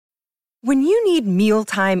When you need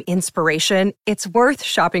mealtime inspiration, it's worth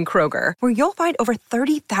shopping Kroger, where you'll find over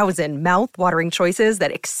 30,000 mouth-watering choices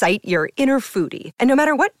that excite your inner foodie. And no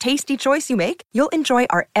matter what tasty choice you make, you'll enjoy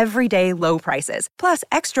our everyday low prices, plus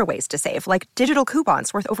extra ways to save, like digital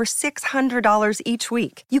coupons worth over $600 each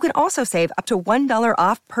week. You can also save up to $1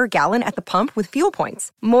 off per gallon at the pump with fuel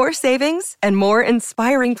points. More savings and more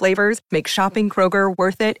inspiring flavors make shopping Kroger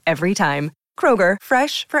worth it every time. Kroger,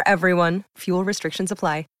 fresh for everyone. Fuel restrictions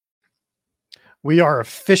apply. We are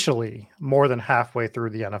officially more than halfway through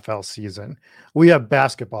the NFL season. We have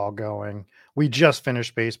basketball going. We just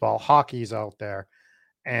finished baseball. Hockey's out there.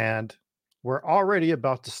 And we're already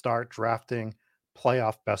about to start drafting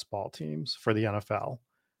playoff best ball teams for the NFL,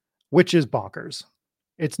 which is bonkers.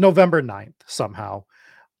 It's November 9th somehow.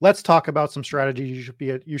 Let's talk about some strategies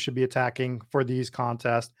you should be attacking for these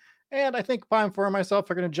contests. And I think Pine and myself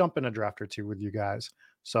are going to jump in a draft or two with you guys.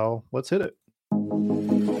 So let's hit it.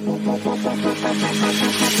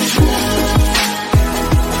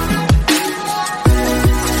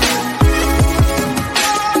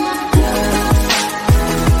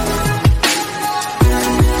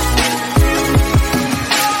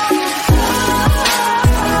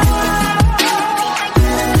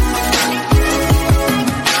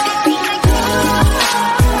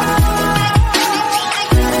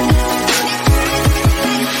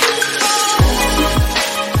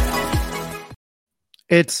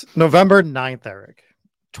 It's November 9th, Eric,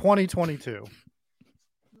 2022.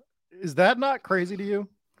 Is that not crazy to you?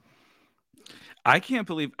 I can't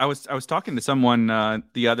believe I was talking to someone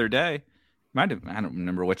the other day. I don't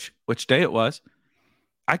remember which day it was.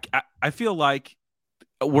 I feel like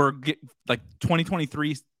we're like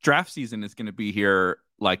 2023 draft season is going to be here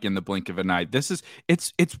like in the blink of an eye.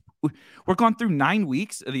 We're gone through 9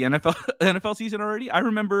 weeks of the NFL season already. I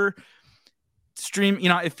remember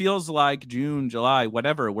it feels like June, July,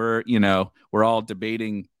 whatever. We're all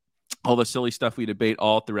debating all the silly stuff we debate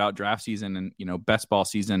all throughout draft season and, best ball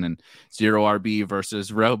season and zero RB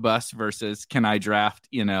versus robust versus can I draft,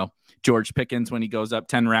 George Pickens when he goes up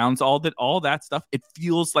 10 rounds, all that stuff. It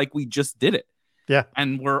feels like we just did it. Yeah.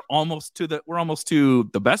 And we're almost to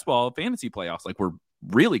the best ball fantasy playoffs. Like we're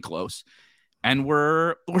really close. And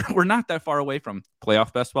we're not that far away from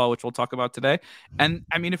playoff best ball, which we'll talk about today. And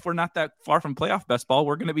I mean, if we're not that far from playoff best ball,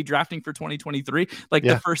 we're going to be drafting for 2023.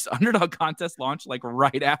 The first underdog contest launched like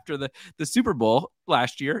right after the Super Bowl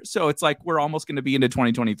last year. So it's like we're almost going to be into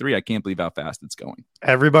 2023. I can't believe how fast it's going.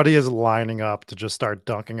 Everybody is lining up to just start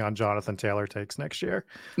dunking on Jonathan Taylor takes next year.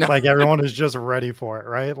 Like everyone is just ready for it,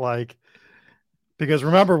 right? Like, because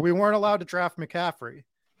remember, we weren't allowed to draft McCaffrey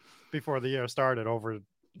before the year started over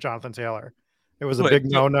Jonathan Taylor. It was a big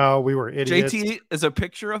no-no. We were idiots. JT is a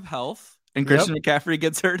picture of health, and Christian McCaffrey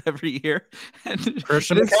gets hurt every year. And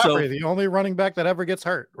Christian McCaffrey, the only running back that ever gets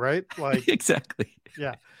hurt, right? Like exactly.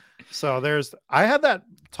 Yeah. So I had that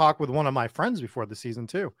talk with one of my friends before the season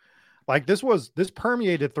too. Like this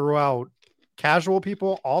permeated throughout casual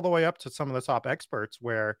people all the way up to some of the top experts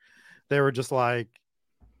where they were just like,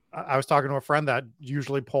 I was talking to a friend that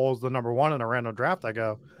usually polls the number one in a random draft. I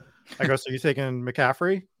go, so you taking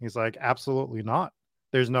McCaffrey? He's like, absolutely not.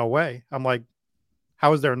 There's no way. I'm like,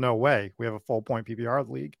 how is there no way? We have a full point PPR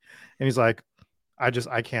league. And he's like, I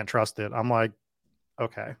can't trust it. I'm like,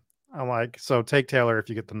 okay. I'm like, so take Taylor if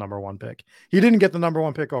you get the number one pick. He didn't get the number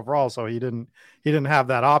one pick overall, so he didn't have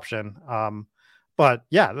that option. But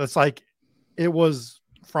yeah, that's like, it was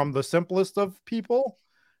from the simplest of people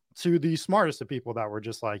to the smartest of people that were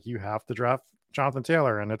just like, you have to draft Jonathan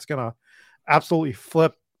Taylor, and it's gonna absolutely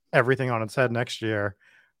flip everything on its head next year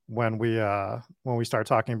when we start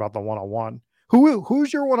talking about the 101.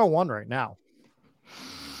 Who's your 101 right now?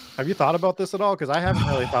 Have you thought about this at all? Because I haven't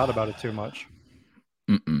really thought about it too much.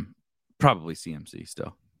 Probably CMC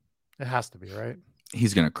still. It has to be, right?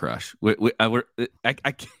 He's gonna crush. I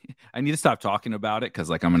need to stop talking about it because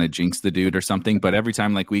like I'm gonna jinx the dude or something. But every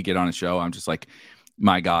time like we get on a show, I'm just like,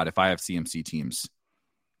 my God, if I have CMC teams,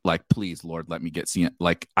 like please, Lord, let me get CMC.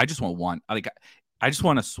 Like I just want one. I just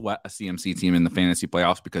want to sweat a CMC team in the fantasy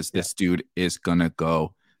playoffs because this dude is gonna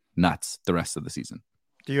go nuts the rest of the season.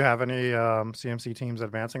 Do you have any CMC teams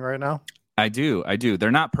advancing right now? I do.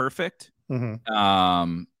 They're not perfect.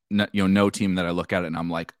 Mm-hmm. No team that I look at it and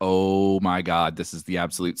I'm like, oh my God, this is the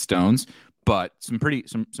absolute stones. But some pretty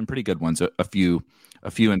good ones. A few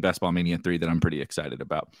in Best Ball Mania 3 that I'm pretty excited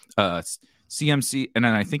about. CMC, and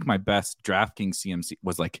then I think my best DraftKings CMC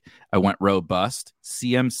was like I went robust.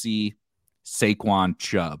 CMC, Saquon,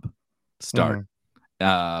 Chubb start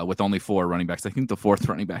with only 4 running backs. I think the 4th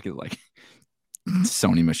running back is like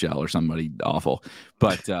Sony Michel or somebody awful.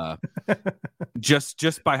 But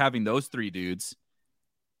just by having those 3 dudes,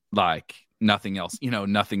 like nothing else,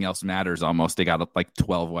 nothing else matters almost. They got like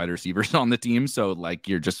 12 wide receivers on the team. So like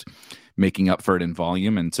you're just making up for it in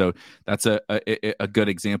volume. And so that's a good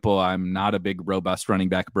example. I'm not a big robust running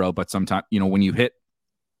back bro, but sometimes, when you hit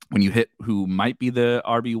who might be the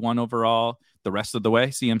RB1 overall the rest of the way,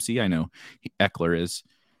 CMC, I know Eckler is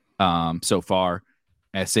so far,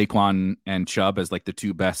 as Saquon and Chubb as like the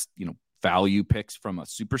two best, value picks from a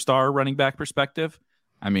superstar running back perspective.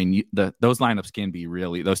 I mean, those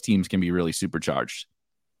lineups those teams can be really supercharged.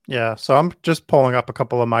 Yeah. So I'm just pulling up a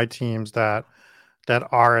couple of my teams that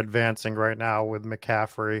are advancing right now with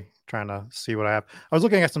McCaffrey, trying to see what I have. I was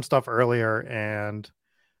looking at some stuff earlier and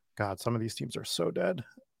God, some of these teams are so dead,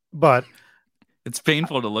 but it's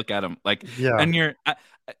painful to look at them. Like, yeah. And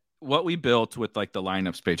what we built with like the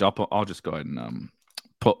lineups page, I'll just go ahead and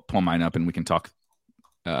pull mine up and we can talk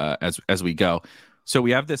as we go. So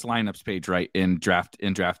we have this lineups page right in draft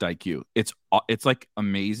IQ. It's like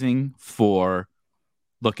amazing for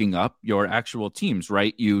looking up your actual teams,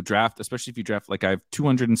 right? You draft, especially if you draft, like I have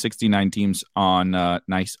 269 teams on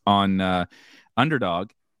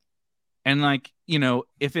Underdog. And like,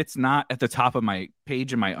 if it's not at the top of my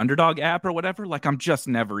page in my Underdog app or whatever, like I'm just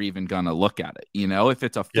never even going to look at it. If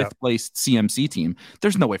it's a fifth place CMC team,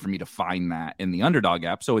 there's no way for me to find that in the Underdog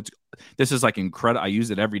app. So this is like incredible. I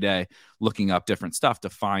use it every day looking up different stuff to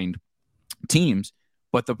find teams.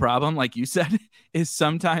 But the problem, like you said, is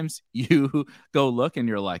sometimes you go look and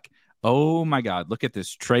you're like, oh my God, look at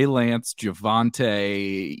this Trey Lance,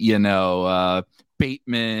 Javonte,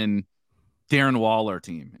 Bateman, Darren Waller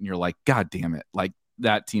team. And you're like, God damn it. Like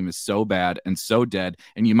that team is so bad and so dead.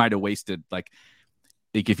 And you might have wasted like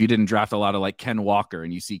if you didn't draft a lot of like Ken Walker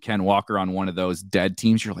and you see Ken Walker on one of those dead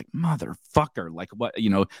teams, you're like, motherfucker. Like what,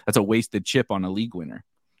 that's a wasted chip on a league winner.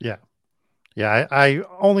 Yeah. Yeah. I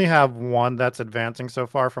only have one that's advancing so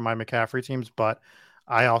far for my McCaffrey teams, but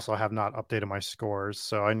I also have not updated my scores.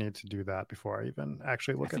 So I need to do that before I even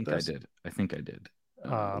actually look at this. I think I did.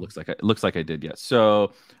 Looks like I did. Yes.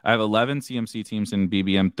 So I have 11 CMC teams in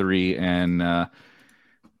BBM3 and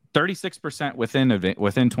 36%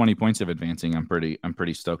 within 20 points of advancing. I'm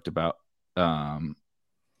pretty stoked about.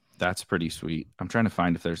 That's pretty sweet. I'm trying to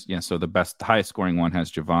find if there's So the highest scoring one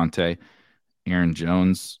has Javonte, Aaron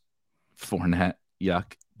Jones, Fournette.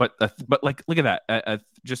 Yuck. But like look at that.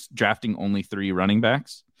 Just drafting only 3 running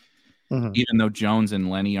backs, even though Jones and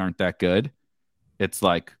Lenny aren't that good. It's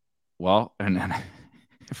like, well, and then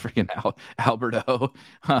freaking Alberto,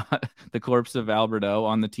 the corpse of Alberto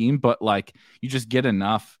on the team. But like, you just get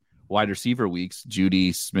enough wide receiver weeks,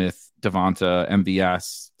 Judy, Smith, Devonta,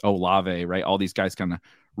 MVS, Olave, right? All these guys kind of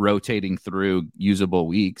rotating through usable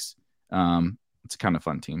weeks. It's a kind of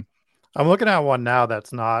fun team. I'm looking at one now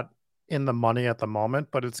that's not in the money at the moment,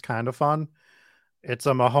 but it's kind of fun. It's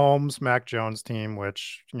a Mahomes, Mac Jones team,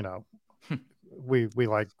 which, we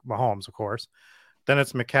like Mahomes, of course. Then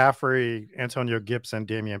it's McCaffrey, Antonio Gibson,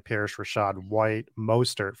 Dameon Pierce, Rashad White,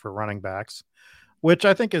 Mostert for running backs, which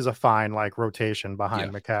I think is a fine like rotation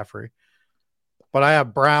behind McCaffrey. But I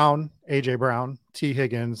have Brown, AJ Brown, T.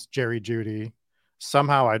 Higgins, Jerry Jeudy.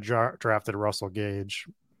 Somehow I drafted Russell Gage,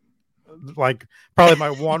 like probably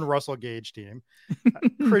my one Russell Gage team.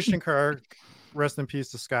 Christian Kirk, rest in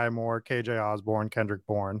peace to Sky Moore, KJ Osborne, Kendrick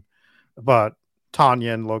Bourne, but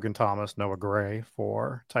Tanyan, Logan Thomas, Noah Gray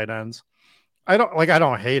for tight ends. I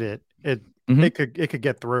don't hate it. It could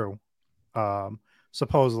get through.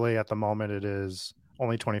 Supposedly at the moment it is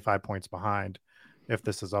only 25 points behind if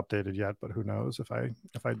this is updated yet, but who knows if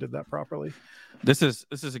I did that properly. This is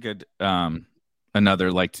a good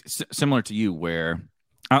another like similar to you where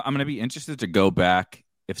I'm going to be interested to go back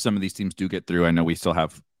if some of these teams do get through. I know we still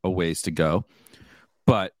have a ways to go,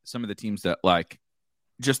 but some of the teams that like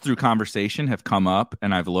just through conversation have come up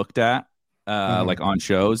and I've looked at like on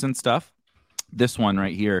shows and stuff. This one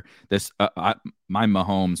right here, my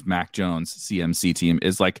Mahomes, Mac Jones CMC team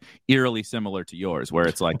is like eerily similar to yours, where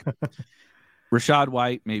it's like Rashad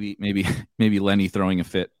White, maybe Lenny throwing a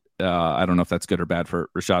fit. I don't know if that's good or bad for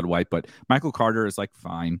Rashad White, but Michael Carter is like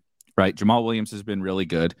fine, right? Jamal Williams has been really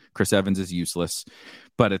good. Chris Evans is useless,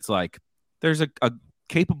 but it's like there's a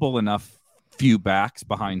capable enough few backs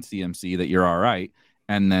behind CMC that you're all right.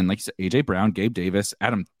 And then like you said, AJ Brown, Gabe Davis,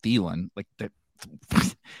 Adam Thielen, like that.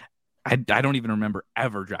 I don't even remember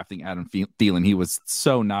ever drafting Adam Thielen. He was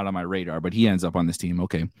so not on my radar, but he ends up on this team.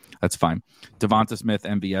 Okay, that's fine. Devonta Smith,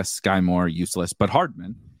 MVS, Sky Moore, useless. But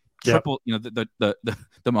Hardman, triple, the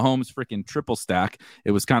Mahomes freaking triple stack. It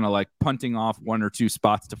was kind of like punting off one or two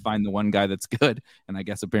spots to find the one guy that's good. And I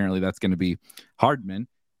guess apparently that's going to be Hardman.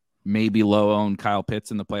 Maybe low-owned Kyle Pitts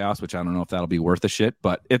in the playoffs, which I don't know if that'll be worth a shit.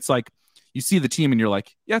 But it's like you see the team and you're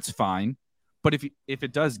like, yeah, it's fine. But if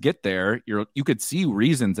it does get there, you could see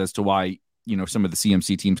reasons as to why, some of the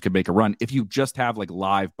CMC teams could make a run if you just have like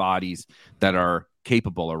live bodies that are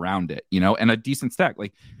capable around it, and a decent stack.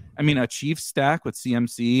 Like, I mean, a Chiefs stack with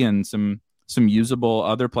CMC and some usable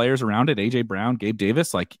other players around it, AJ Brown, Gabe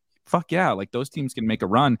Davis, like, fuck yeah, like those teams can make a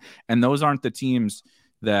run. And those aren't the teams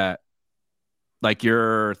that like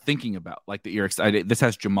you're thinking about, like that you're excited. This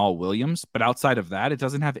has Jamal Williams, but outside of that, it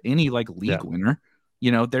doesn't have any like league winner.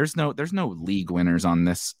 There's no league winners on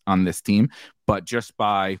this team, but just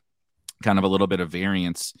by kind of a little bit of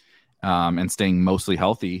variance and staying mostly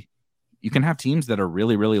healthy, you can have teams that are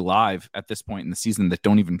really, really live at this point in the season that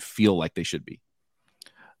don't even feel like they should be.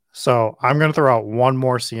 So I'm going to throw out one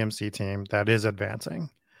more CMC team that is advancing,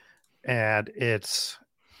 and it's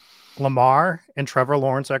Lamar and Trevor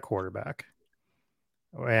Lawrence at quarterback.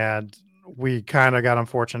 And we kind of got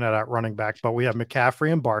unfortunate at running back, but we have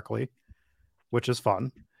McCaffrey and Barkley, which is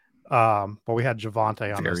fun. But we had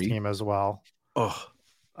Javonte on this team as well.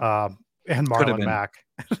 And Marlon Mack.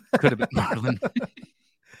 Could have been Marlon.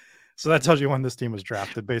 So that tells you when this team was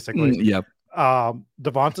drafted, basically. Yep.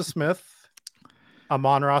 Devonta Smith,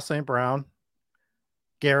 Amon-Ra St. Brown,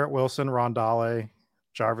 Garrett Wilson, Rondale,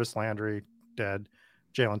 Jarvis Landry, dead.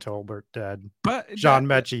 Jalen Tolbert, dead. But John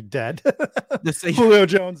Mechie, dead. The Julio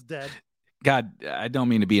Jones, dead. God, I don't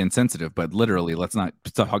mean to be insensitive, but literally, let's not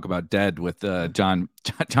talk about dead with John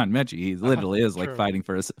Mechie. He literally is like fighting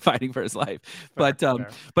for his life. Fair,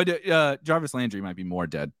 but Jarvis Landry might be more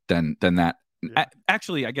dead than that. Yeah.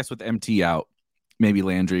 Actually, I guess with MT out, maybe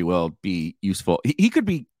Landry will be useful. He could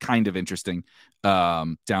be kind of interesting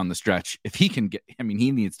down the stretch if he can get. I mean,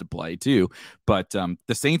 he needs to play too. But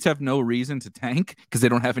the Saints have no reason to tank because they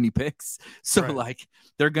don't have any picks. So like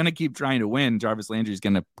they're gonna keep trying to win. Jarvis Landry's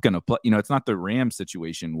gonna play. It's not the Rams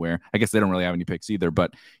situation where I guess they don't really have any picks either.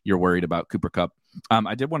 But you're worried about Cooper Kupp.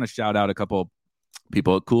 I did want to shout out a couple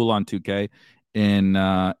people. Cool on 2K in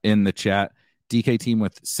the chat. DK team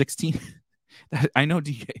with 16. I know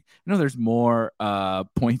DK. I know there's more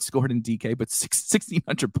points scored in DK, but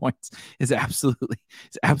 1,600 points is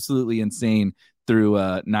absolutely insane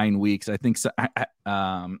through 9 weeks. I think so.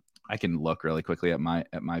 I can look really quickly at my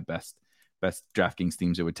best DraftKings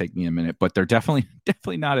teams. It would take me a minute, but they're definitely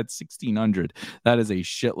not at 1,600. That is a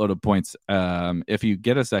shitload of points. If you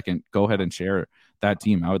get a second, go ahead and share that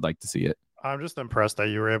team. I would like to see it. I'm just impressed that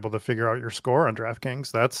you were able to figure out your score on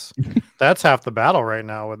DraftKings. That's half the battle right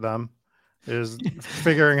now with them. Is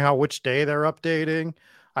figuring out which day they're updating.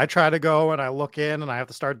 I try to go and I look in and I have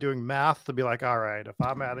to start doing math to be like, all right, if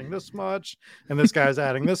I'm adding this much and this guy's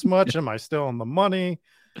adding this much, am I still in the money?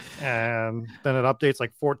 And then it updates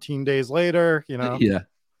like 14 days later,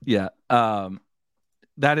 Yeah.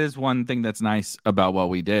 That is one thing that's nice about what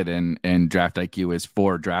we did and Draft IQ is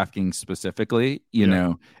for DraftKings specifically.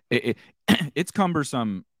 It's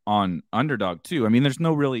cumbersome on Underdog too. I mean, there's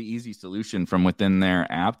no really easy solution from within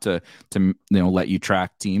their app to let you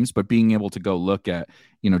track teams, but being able to go look at,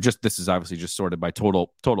 this is obviously just sorted by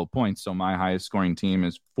total points. So my highest scoring team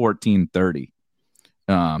is 1,430.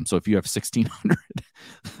 So if you have 1,600,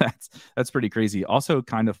 that's pretty crazy. Also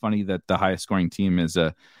kind of funny that the highest scoring team is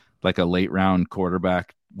a late round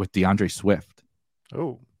quarterback with DeAndre Swift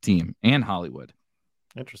team and Hollywood.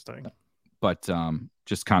 Interesting. But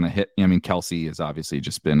just kind of hit. I mean, Kelsey has obviously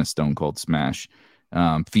just been a stone cold smash.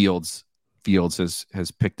 Fields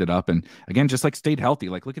has picked it up, and again, just like stayed healthy.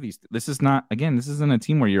 Like, look at these. This isn't a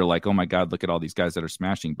team where you're like, oh my god, look at all these guys that are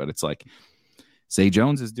smashing. But it's like, Zay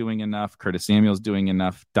Jones is doing enough. Curtis Samuel's doing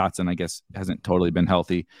enough. Dotson, I guess, hasn't totally been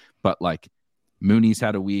healthy, but like Mooney's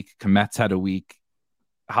had a week. Komet's had a week.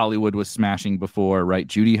 Hollywood was smashing before, right?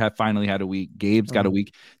 Judy finally had a week. Gabe's got a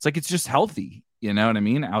week. It's like it's just healthy. You know what I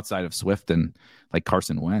mean? Outside of Swift and like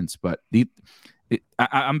Carson Wentz. But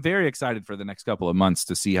I'm very excited for the next couple of months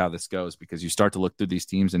to see how this goes because you start to look through these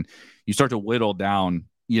teams and you start to whittle down,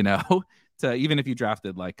 to even if you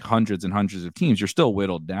drafted like hundreds and hundreds of teams, you're still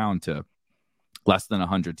whittled down to less than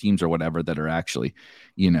 100 teams or whatever that are actually,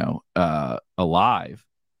 alive.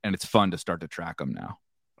 And it's fun to start to track them now.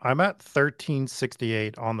 I'm at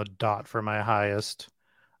 1368 on the dot for my highest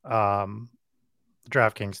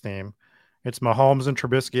DraftKings team. It's Mahomes and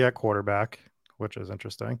Trubisky at quarterback, which is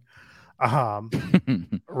interesting.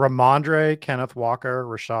 Ramondre, Kenneth Walker,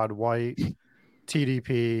 Rashad White,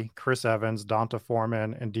 TDP, Chris Evans, Donta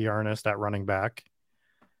Foreman, and D'Ernest at running back.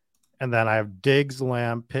 And then I have Diggs,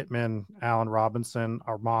 Lamb, Pittman, Allen Robinson,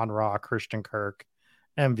 Amon-Ra, Christian Kirk,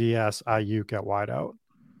 MVS, Ayuk at wideout,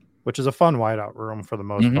 which is a fun wideout room for the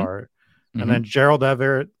most part. And then Gerald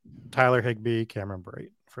Everett, Tyler Higbee, Cameron Brate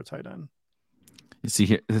for tight end. You see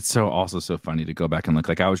here, it's so funny to go back and look.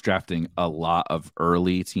 Like I was drafting a lot of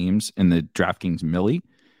early teams in the DraftKings Millie,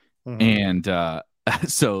 and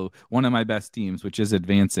so one of my best teams, which is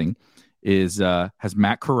advancing, is has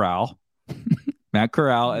Matt Corral. Matt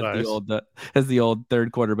Corral as the old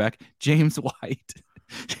third quarterback. James White,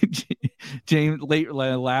 James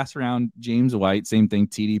last round. James White, same thing.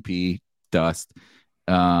 TDP Dust.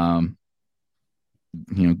 Uncle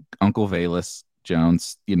Valus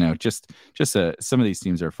Jones. Just some of these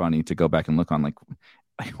teams are funny to go back and look on. Like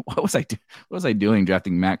what was I doing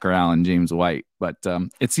drafting Matt Corral and James White? But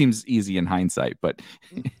it seems easy in hindsight. But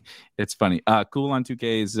it's funny. Cool on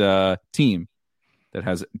 2K's team that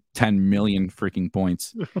has 10 million freaking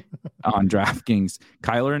points on DraftKings.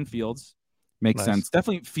 Kyler and Fields makes sense.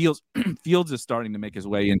 Definitely Fields is starting to make his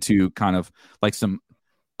way into kind of like some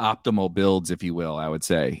optimal builds, if you will, I would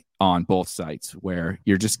say, on both sites where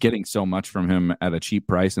you're just getting so much from him at a cheap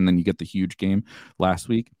price. And then you get the huge game last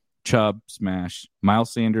week. Chubb, smash.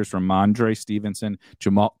 Miles Sanders from Mondre Stevenson.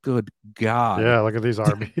 Jamal, good God. Yeah, look at these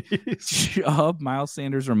RBs. Chubb, Miles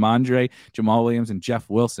Sanders from Mondre, Jamal Williams, and Jeff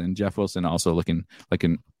Wilson. Jeff Wilson also looking like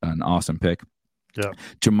an awesome pick. Yeah.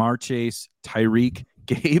 Jamar Chase, Tyreek,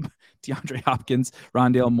 Gabe, DeAndre Hopkins,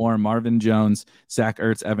 Rondale Moore, Marvin Jones, Zach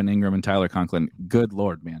Ertz, Evan Ingram, and Tyler Conklin. Good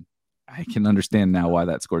Lord, man. I can understand now why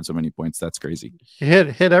that scored so many points. That's crazy. He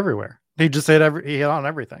hit everywhere. He just hit on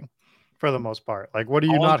everything. For the most part, like, what do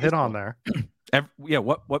you not hit on there?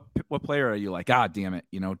 What player are you like? Damn it,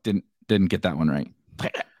 didn't get that one right.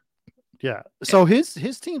 Yeah. So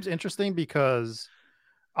his team's interesting because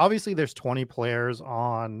obviously there's 20 players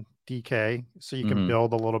on DK, so you can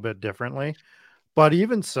build a little bit differently. But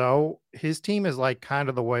even so, his team is like kind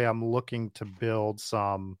of the way I'm looking to build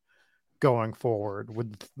some going forward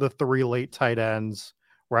with the 3 late tight ends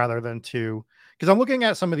rather than 2. Because I'm looking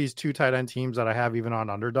at some of these 2 tight end teams that I have even on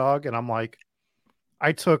Underdog, and I'm like,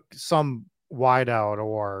 I took some wideout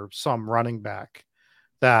or some running back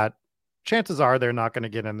that chances are they're not going to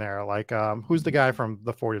get in there. Like, who's the guy from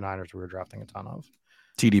the 49ers we were drafting a ton of?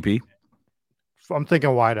 TDP. I'm thinking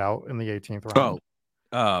wideout in the 18th round.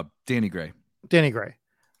 Danny Gray. Danny Gray.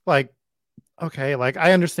 Like, okay, like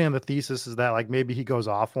I understand the thesis is that like maybe he goes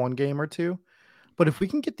off one game or 2. But if we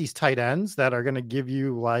can get these tight ends that are going to give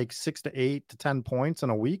you like 6 to 8 to 10 points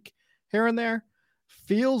in a week here and there,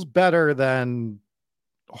 feels better than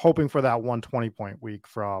hoping for that 120-point week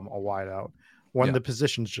from a wideout when the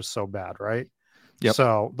position's just so bad, right? Yep.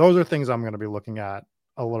 So those are things I'm going to be looking at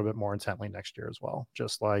a little bit more intently next year as well.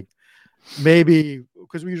 Just like maybe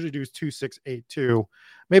because we usually do 2-6-8-2,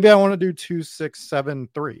 maybe I want to do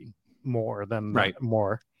 2-6-7-3 more than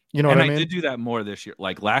more. You know what I mean? I did do that more this year.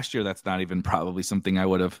 Like last year, that's not even probably something I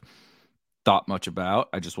would have thought much about.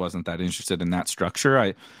 I just wasn't that interested in that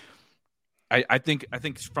structure. I think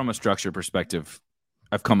from a structure perspective,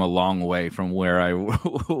 I've come a long way from where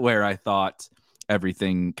I thought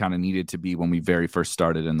everything kind of needed to be when we very first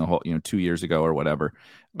started in the whole, 2 years ago or whatever.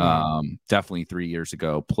 Definitely 3 years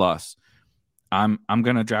ago. Plus, I'm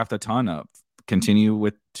gonna draft a ton of continue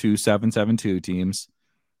with 2 7-7-2 teams.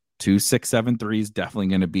 2 6-7-3 is definitely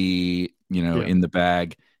going to be, in the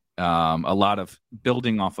bag. A lot of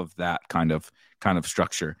building off of that kind of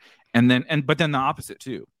structure, but then the opposite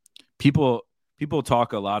too. People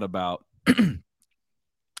talk a lot about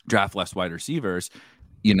draft less wide receivers.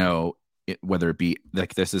 Whether it be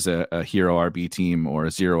like this is a hero RB team or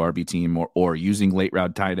a 0 RB team or using late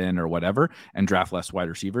round tight end or whatever, and draft less wide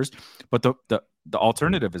receivers. But the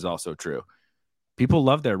alternative is also true. People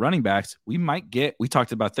love their running backs. We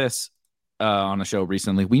talked about this on a show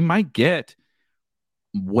recently. We might get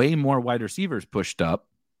way more wide receivers pushed up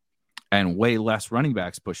and way less running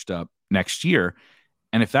backs pushed up next year.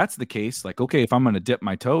 And if that's the case, like, okay, if I'm going to dip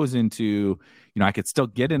my toes into, I could still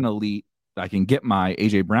get an elite. I can get my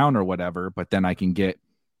AJ Brown or whatever, but then I can get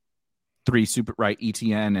 3 super right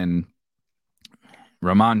ETN and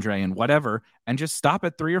Ramondre and whatever, and just stop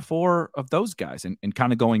at 3 or 4 of those guys and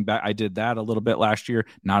kind of going back. I did that a little bit last year,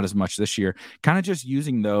 not as much this year, kind of just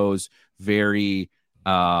using those very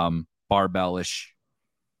barbellish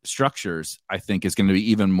structures, I think is going to be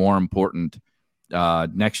even more important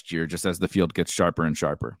next year, just as the field gets sharper and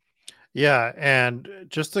sharper. Yeah. And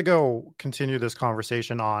just to continue this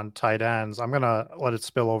conversation on tight ends, I'm going to let it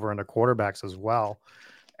spill over into quarterbacks as well.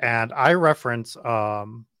 And I reference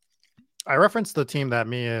the team that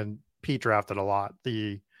me and Pete drafted a lot,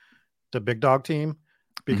 the Big Dog team,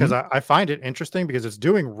 because I find it interesting because it's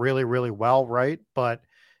doing really, really well, right? But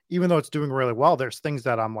even though it's doing really well, there's things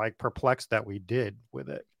that I'm like perplexed that we did with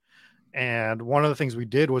it. And one of the things we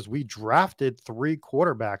did was we drafted 3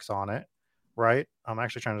 quarterbacks on it, right? I'm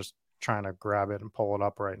actually trying to grab it and pull it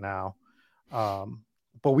up right now.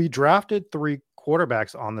 But we drafted 3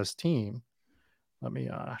 quarterbacks on this team. Let me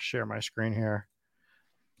share my screen here.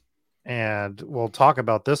 And we'll talk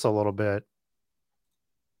about this a little bit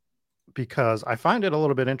because I find it a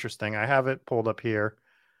little bit interesting. I have it pulled up here.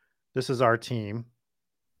 This is our team.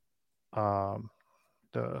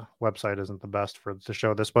 The website isn't the best to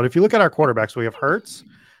show this, but if you look at our quarterbacks, we have Hurts,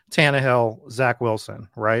 Tannehill, Zach Wilson,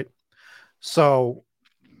 right? So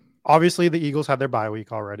obviously the Eagles had their bye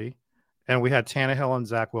week already, and we had Tannehill and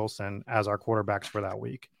Zach Wilson as our quarterbacks for that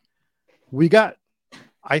week. We got,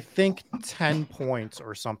 I think, 10 points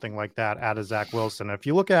or something like that out of Zach Wilson. If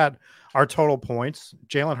you look at our total points,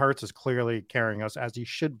 Jalen Hurts is clearly carrying us as he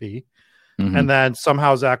should be. Mm-hmm. And then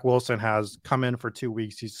somehow Zach Wilson has come in for 2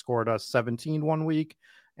 weeks. He scored us 17 one week,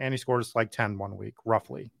 and he scored us like 10 one week,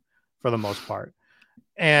 roughly, for the most part.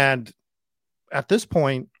 And at this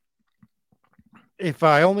point, if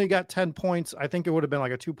I only got 10 points, I think it would have been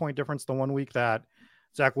like a 2-point difference the 1 week that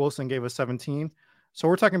Zach Wilson gave us 17. So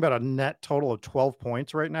we're talking about a net total of 12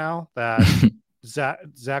 points right now that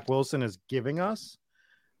Zach Wilson is giving us.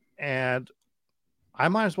 And I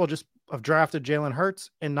might as well just have drafted Jalen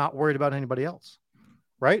Hurts and not worried about anybody else,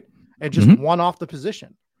 right? And just one off the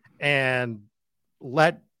position and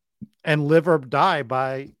live or die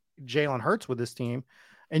by Jalen Hurts with this team.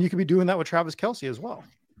 And you could be doing that with Travis Kelce as well.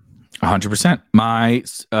 100%.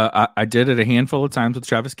 I did it a handful of times with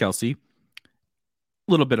Travis Kelce.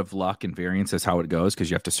 A little bit of luck and variance is how it goes because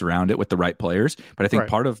you have to surround it with the right players. But I think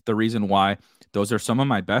part of the reason why those are some of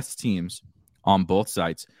my best teams on both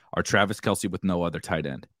sides are Travis Kelce with no other tight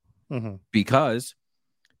end. Mm-hmm. Because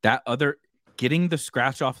that other getting the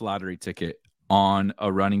scratch off lottery ticket on a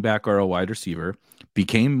running back or a wide receiver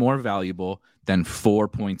became more valuable than 4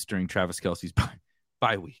 points during Travis Kelce's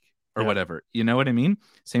bye week or whatever. You know what I mean?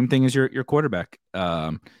 Same thing as your quarterback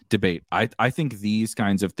debate. I think these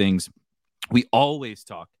kinds of things, we always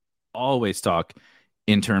talk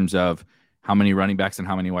in terms of how many running backs and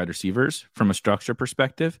how many wide receivers from a structure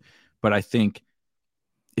perspective. But I think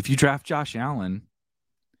if you draft Josh Allen,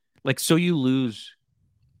 so you lose,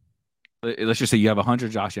 let's just say you have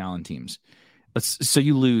 100 Josh Allen teams. So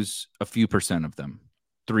you lose a few percent of them,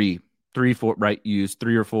 3, 4, right? Use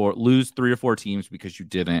 3 or 4, lose 3 or 4 teams because you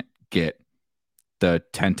didn't get the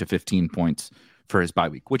 10 to 15 points for his bye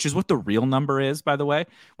week, which is what the real number is, by the way.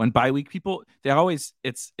 When bye week people, they always,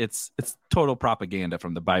 it's total propaganda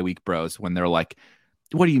from the bye week bros when they're like,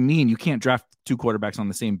 what do you mean you can't draft 2 quarterbacks on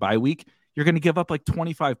the same bye week? You're going to give up like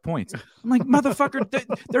 25 points. I'm like,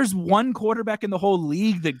 motherfucker, there's one quarterback in the whole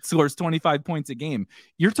league that scores 25 points a game.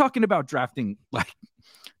 You're talking about drafting like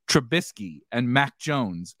Trubisky and Mac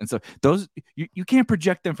Jones. And so those, you can't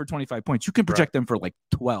project them for 25 points. You can project them for like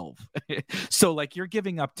 12. So like you're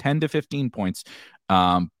giving up 10 to 15 points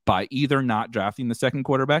by either not drafting the second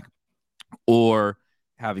quarterback or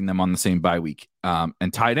having them on the same bye week.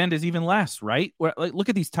 And tight end is even less, right? Look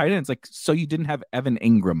at these tight ends. So you didn't have Evan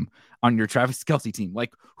Ingram on your Travis Kelce team.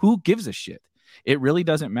 Like, who gives a shit? It really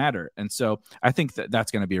doesn't matter. And so I think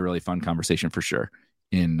that's going to be a really fun conversation for sure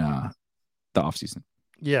in the offseason.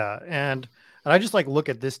 Yeah. And I just look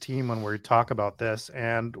at this team when we talk about this,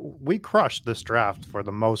 and we crushed this draft for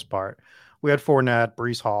the most part. We had Fournette,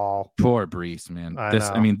 Breece Hall. Poor Breece, man.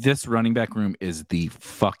 This running back room is the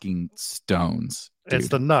fucking stones. Dude. It's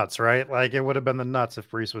the nuts, right? Like, it would have been the nuts if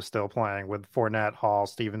Breece was still playing with Fournette, Hall,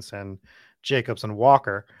 Stevenson, Jacobs, and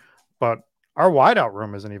Walker. But our wideout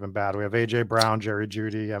room isn't even bad. We have A.J. Brown, Jerry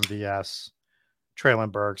Jeudy, MVS,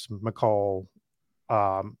 Traylon Burks, McCole,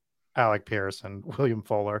 Alec Pierce, and William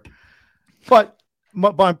Fuller. But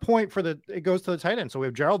my point it goes to the tight end. So we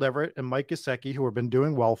have Gerald Everett and Mike Gesicki, who have been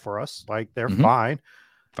doing well for us. Like, they're fine.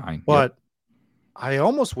 But I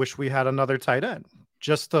almost wish we had another tight end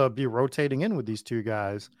just to be rotating in with these 2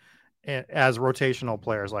 guys as rotational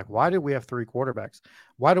players. Like, why did we have 3 quarterbacks?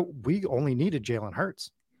 Why do we only needed Jalen Hurts?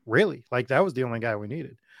 Really? Like, that was the only guy we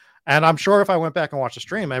needed. And I'm sure if I went back and watched the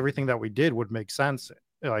stream, everything that we did would make sense,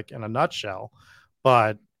 like in a nutshell.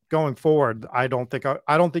 But going forward, I don't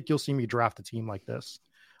think you'll see me draft a team like this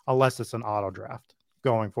unless it's an auto draft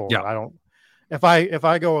going forward. Yeah. If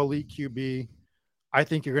I go elite QB, I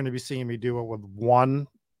think you're going to be seeing me do it with 1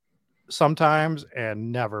 sometimes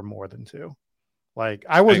and never more than 2. Like,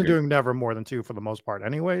 I wasn't doing never more than 2 for the most part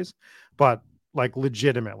anyways, but like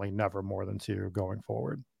legitimately never more than 2 going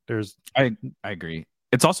forward. I agree.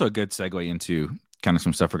 It's also a good segue into kind of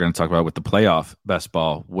some stuff we're going to talk about with the playoff best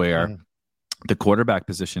ball, where the quarterback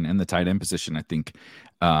position and the tight end position, I think,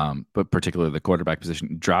 but particularly the quarterback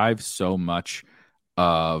position, drives so much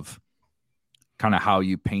of kind of how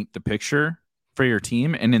you paint the picture for your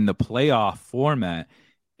team. And in the playoff format,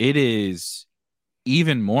 it is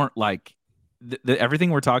even more like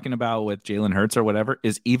everything we're talking about with Jalen Hurts or whatever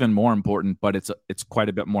is even more important, but it's quite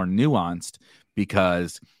a bit more nuanced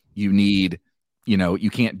because you need, you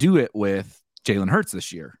can't do it with Jalen Hurts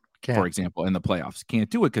this year, for example, in the playoffs. Can't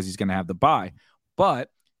do it because he's going to have the bye. But,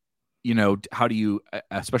 how do you,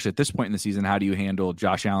 especially at this point in the season, how do you handle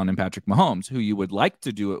Josh Allen and Patrick Mahomes, who you would like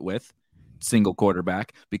to do it with, single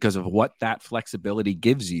quarterback, because of what that flexibility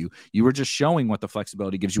gives you? You were just showing what the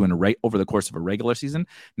flexibility gives you over the course of a regular season.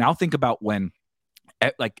 Now think about when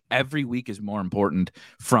every week is more important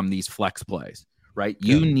from these flex plays, right?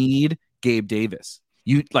 Yeah. You need Gabe Davis.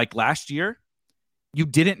 You last year, you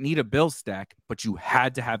didn't need a Bills stack, but you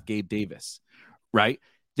had to have Gabe Davis, right?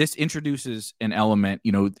 This introduces an element,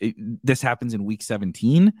 this happens in week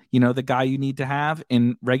 17, the guy you need to have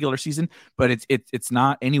in regular season, but it's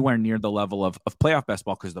not anywhere near the level of playoff best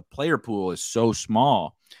ball because the player pool is so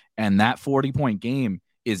small, and that 40-point game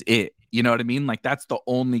is it. You know what I mean? That's the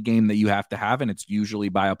only game that you have to have, and it's usually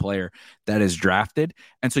by a player that is drafted.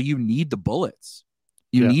 And so you need the bullets.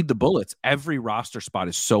 You need the bullets. Every roster spot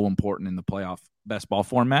is so important in the playoff best ball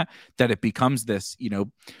format that it becomes this,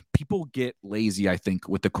 people get lazy, I think,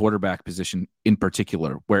 with the quarterback position in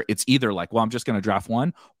particular, where it's either I'm just going to draft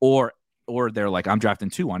one, or they're I'm drafting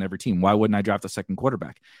two on every team. Why wouldn't I draft a second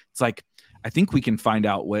quarterback? It's I think we can find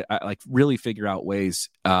out really figure out ways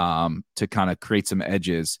to kind of create some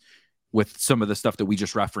edges with some of the stuff that we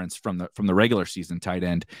just referenced from the regular season, tight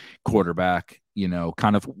end, quarterback,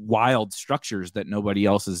 kind of wild structures that nobody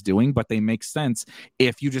else is doing, but they make sense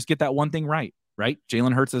if you just get that one thing right?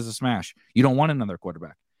 Jalen Hurts is a smash. You don't want another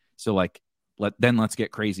quarterback. So let's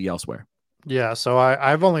get crazy elsewhere. Yeah. So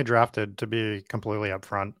I've only drafted, to be completely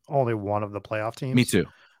upfront, only one of the playoff teams. Me too.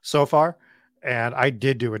 So far. And I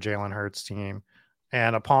did do a Jalen Hurts team.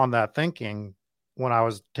 And upon that thinking, when I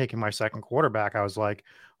was taking my second quarterback, I was like,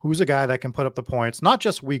 who's a guy that can put up the points, not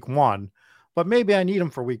just week one, but maybe I need him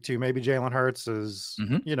for week two. Maybe Jalen Hurts is,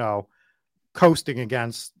 coasting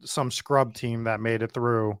against some scrub team that made it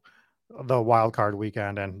through the wild card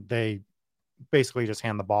weekend, and they basically just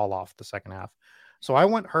hand the ball off the second half. So I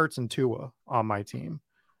went Hurts and Tua on my team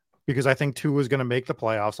because I think Tua is going to make the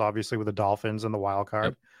playoffs, obviously, with the Dolphins and the wild card.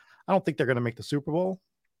 Yep. I don't think they're going to make the Super Bowl.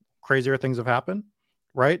 Crazier things have happened,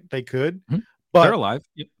 right? They could, but they're alive.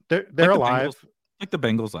 They're alive. The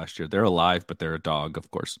Bengals last year. They're alive, but they're a dog,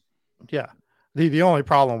 of course. Yeah. The only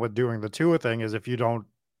problem with doing the Tua thing is if you don't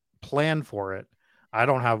plan for it. I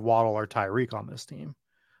don't have Waddle or Tyreek on this team.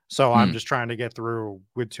 So I'm just trying to get through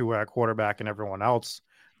with Tua at quarterback and everyone else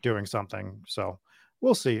doing something. So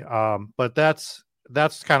we'll see. But that's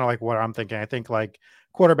kind of what I'm thinking. I think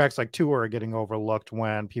quarterbacks like Tua are getting overlooked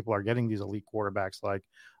when people are getting these elite quarterbacks like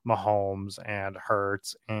Mahomes and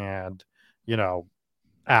Hurts and,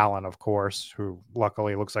 Allen, of course, who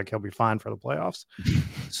luckily looks like he'll be fine for the playoffs.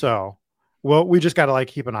 So, we just got to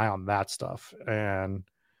keep an eye on that stuff. And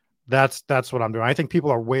that's what I'm doing. I think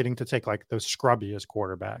people are waiting to take the scrubbiest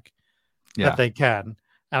quarterback that they can.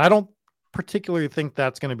 And I don't particularly think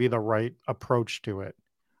that's going to be the right approach to it.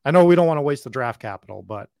 I know we don't want to waste the draft capital,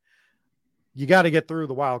 but you got to get through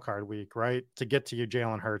the wild card week, right? To get to your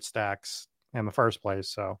Jalen Hurts stacks in the first place.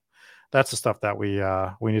 So that's the stuff that we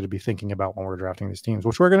need to be thinking about when we're drafting these teams,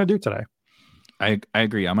 which we're going to do today. I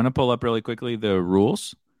agree. I'm going to pull up really quickly the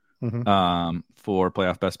rules for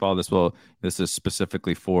playoff best ball. This is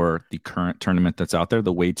specifically for the current tournament that's out there,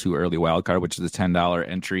 the way too early wild card, which is a $10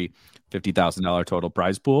 entry, $50,000 total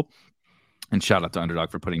prize pool. And shout out to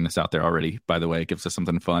Underdog for putting this out there already. By the way, it gives us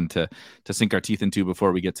something fun to sink our teeth into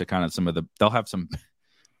before we get to kind of they'll have some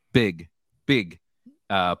big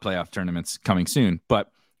playoff tournaments coming soon.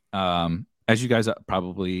 But as you guys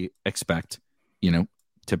probably expect,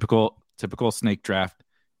 typical snake draft,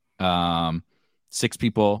 6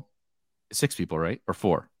 people, right? Or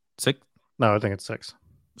 4? 6? No, I think it's 6.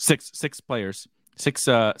 6 players,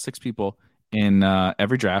 6 people in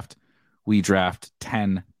every draft. We draft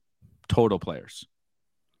 10 total players.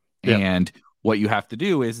 Yep. And what you have to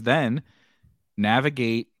do is then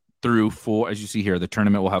navigate through 4, as you see here, the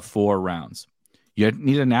tournament will have 4 rounds. You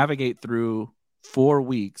need to navigate through 4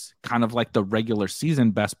 weeks, kind of like the regular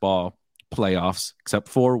season best ball playoffs, except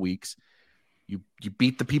 4 weeks. You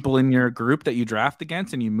beat the people in your group that you draft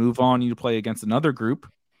against, and you move on. You play against another group.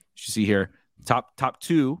 As you see here, top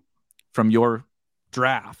 2 from your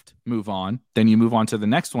draft move on. Then you move on to the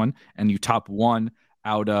next one, and you top 1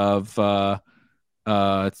 out of a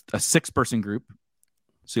 6-person group.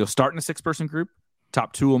 So you'll start in a 6-person group.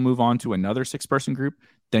 Top 2 will move on to another 6-person group.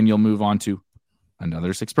 Then you'll move on to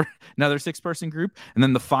another 6-person group. And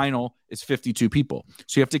then the final is 52 people.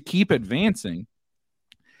 So you have to keep advancing.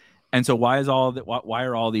 And so why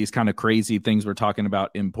are all these kind of crazy things we're talking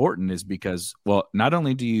about important is because, well, not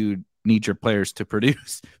only do you need your players to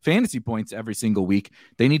produce fantasy points every single week,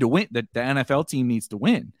 they need to win. The NFL team needs to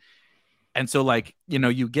win. And so, like, you know,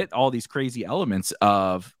 you get all these crazy elements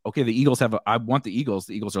of, okay, the Eagles I want the Eagles.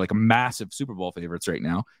 The Eagles are like a massive Super Bowl favorites right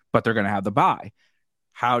now, but they're going to have the bye.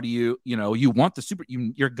 How do you want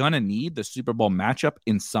you're going to need the Super Bowl matchup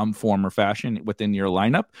in some form or fashion within your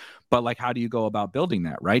lineup. But like, how do you go about building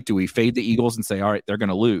that, right? Do we fade the Eagles and say, all right, they're going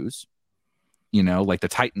to lose, you know, like the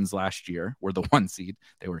Titans last year were the 1 seed.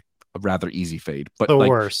 They were a rather easy fade, but the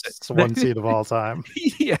worst. It's 1 seed of all time.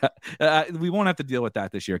 Yeah. We won't have to deal with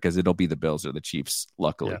that this year because it'll be the Bills or the Chiefs,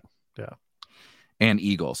 luckily. Yeah. And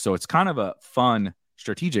Eagles. So it's kind of a fun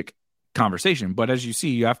strategic conversation. But as you see,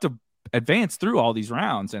 you have to advance through all these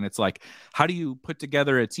rounds. And it's like, how do you put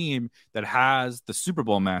together a team that has the Super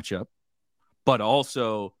Bowl matchup, but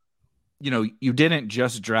also, you know, you didn't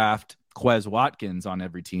just draft Quez Watkins on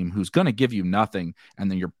every team who's going to give you nothing.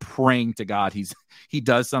 And then you're praying to God he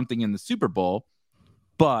does something in the Super Bowl.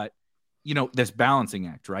 But, you know, this balancing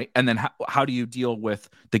act, right? And then how do you deal with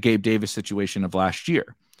the Gabe Davis situation of last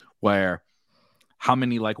year, where how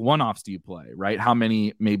many like one-offs do you play, right? How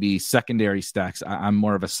many maybe secondary stacks? I'm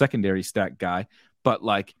more of a secondary stack guy, but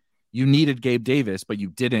like you needed Gabe Davis, but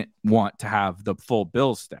you didn't want to have the full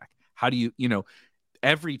Bills stack. How do you know,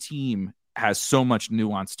 every team has so much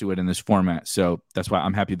nuance to it in this format. So that's why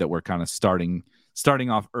I'm happy that we're kind of starting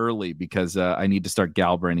off early, because I need to start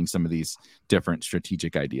galvanizing some of these different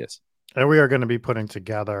strategic ideas. And we are going to be putting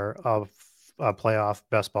together a playoff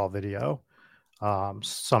best ball video.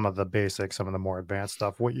 Some of the basics, some of the more advanced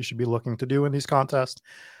stuff, what you should be looking to do in these contests,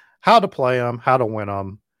 how to play them, how to win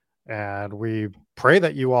them. And we pray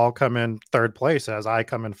that you all come in third place as I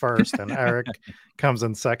come in first and Eric comes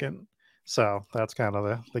in second. So that's kind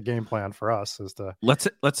of the game plan for us is to let's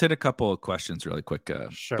hit a couple of questions really quick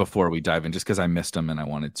before we dive in, just because I missed them and I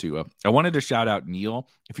wanted to shout out Neil.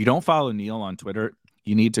 If you don't follow Neil on Twitter,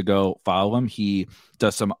 you need to go follow him. He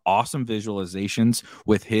does some awesome visualizations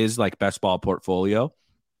with his like best ball portfolio,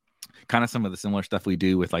 kind of some of the similar stuff we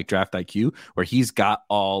do with like Draft IQ, where he's got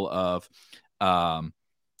all of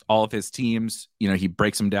his teams. You know, he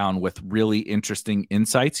breaks them down with really interesting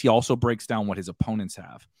insights. He also breaks down what his opponents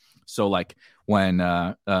have. So like when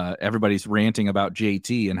everybody's ranting about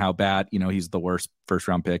JT and how bad, you know, he's the worst first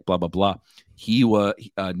round pick, blah, blah, blah.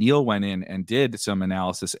 Neil went in and did some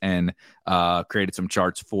analysis and created some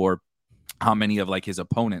charts for how many of like his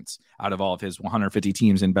opponents out of all of his 150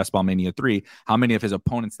 teams in Best Ball Mania 3, how many of his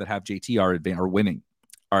opponents that have JT are winning,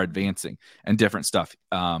 are advancing, and different stuff.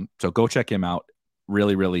 So go check him out.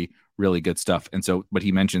 Really, really, really good stuff. And so, but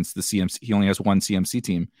he mentions the CMC, he only has one CMC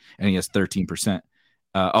team and he has 13%.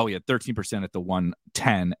 He had 13% at the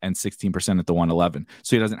 110 and 16% at the 111.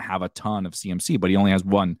 So he doesn't have a ton of CMC, but he only has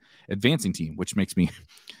one advancing team, which makes me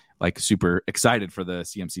like super excited for the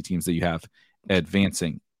CMC teams that you have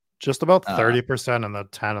advancing. Just about 30% in the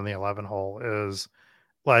 10 and the 11 hole is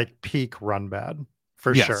like peak run bad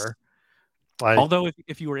for sure. Like, although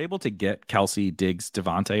if you were able to get Kelsey, Diggs,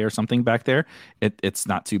 Devontae or something back there, it's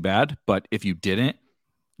not too bad. But if you didn't,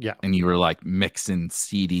 and you were like mixing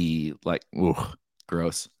CD, like, ooh,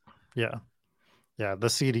 gross. Yeah. The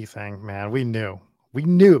CD thing, man, we knew,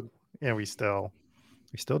 and we still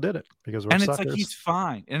did it because we're suckers. It's like he's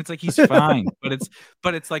fine, and it's like he's fine,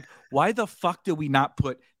 but it's like, why the fuck do we not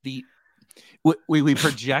put we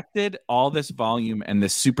projected all this volume and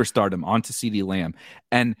this superstardom onto CeeDee Lamb,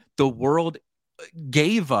 and the world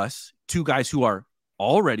gave us two guys who are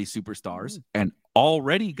already superstars and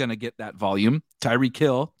already gonna get that volume, Tyreek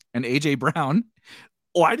Hill and AJ Brown.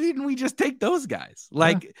 Why didn't we just take those guys?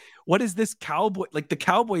 Like, what is this Cowboy? Like, the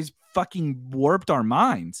Cowboys fucking warped our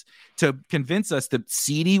minds to convince us that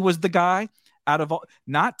CeeDee was the guy out of all,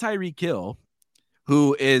 not Tyreek Hill,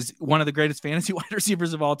 who is one of the greatest fantasy wide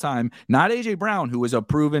receivers of all time, not AJ Brown, who is a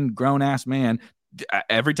proven grown ass man.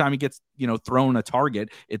 Every time he gets, thrown a target,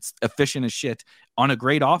 it's efficient as shit on a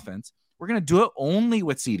great offense. We're going to do it only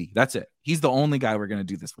with CeeDee. That's it. He's the only guy we're going to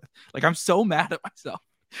do this with. Like, I'm so mad at myself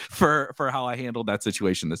for how I handled that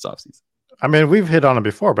situation this offseason. I mean, we've hit on it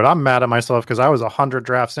before, but I'm mad at myself because I was 100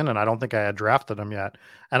 drafts in and I don't think I had drafted him yet.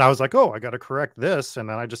 And I was like, oh, I got to correct this. And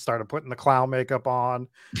then I just started putting the clown makeup on,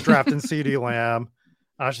 drafting CeeDee Lamb.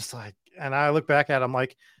 I was just like, and I look back at him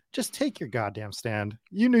like, just take your goddamn stand.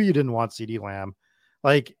 You knew you didn't want CeeDee Lamb.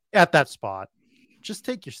 Like, at that spot, just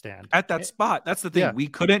take your stand. At that spot. That's the thing. Yeah. We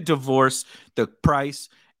couldn't divorce the price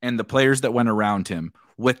and the players that went around him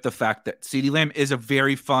with the fact that CeeDee Lamb is a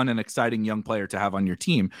very fun and exciting young player to have on your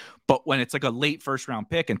team. But when it's like a late first round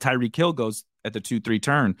pick and Tyreek Hill goes at the 2-3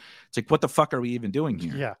 turn. It's like, what the fuck are we even doing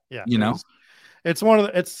here? Yeah. Yeah. You know, it's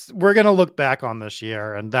we're going to look back on this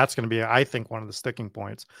year, and that's going to be, I think, one of the sticking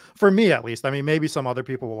points for me, at least. I mean, maybe some other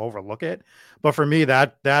people will overlook it, but for me,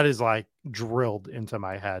 that is like drilled into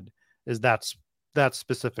my head, is that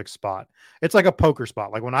specific spot. It's like a poker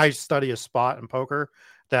spot. Like when I study a spot in poker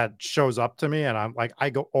that shows up to me, and I'm like, I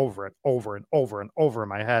go over it over and over and over in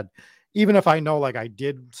my head, even if I know like I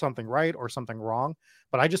did something right or something wrong,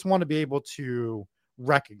 but I just want to be able to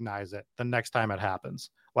recognize it the next time it happens.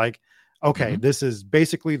 Like, okay, this is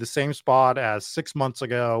basically the same spot as 6 months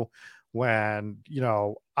ago when,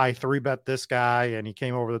 I 3-bet this guy and he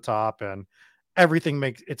came over the top, and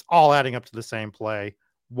it's all adding up to the same play.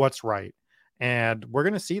 What's right? And we're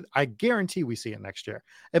going to see, I guarantee we see it next year.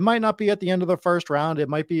 It might not be at the end of the first round. It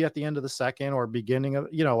might be at the end of the second or beginning of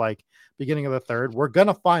the third. We're going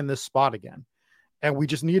to find this spot again. And we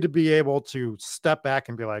just need to be able to step back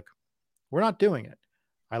and be like, we're not doing it.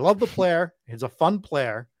 I love the player. He's a fun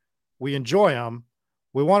player. We enjoy him.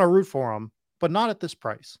 We want to root for him, but not at this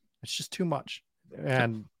price. It's just too much.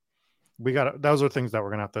 And those are things that we're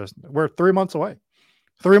going to have to, we're 3 months away.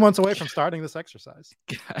 3 months away from starting this exercise.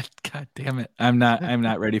 God damn it. I'm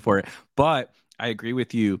not ready for it, but I agree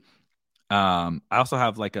with you. I also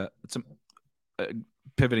have like some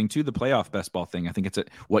pivoting to the playoff best ball thing. I think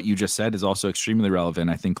what you just said is also extremely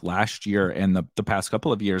relevant. I think last year and the past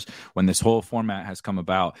couple of years when this whole format has come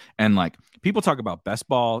about, and like people talk about best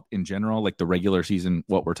ball in general, like the regular season,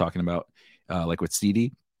 what we're talking about, like with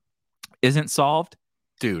CD isn't solved,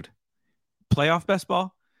 dude. Playoff best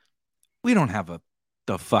ball, we don't have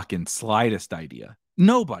the fucking slightest idea.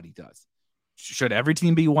 Nobody does. Should every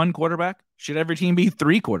team be one quarterback? Should every team be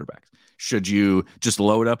 3 quarterbacks? Should you just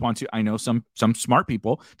load up onto, I know some smart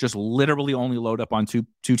people just literally only load up on two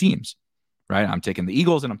teams, right? I'm taking the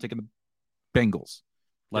Eagles and I'm taking the Bengals.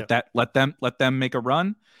 Let them make a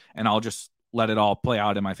run, and I'll just let it all play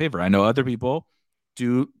out in my favor. I know other people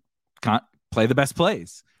can't play the best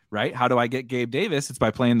plays, right? How do I get Gabe Davis? It's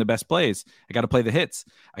by playing the best plays. I got to play the hits.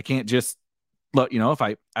 I can't just if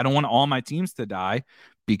I don't want all my teams to die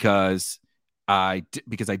because I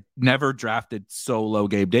never drafted solo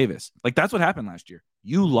Gabe Davis. Like that's what happened last year.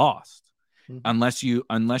 You lost unless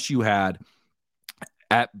you had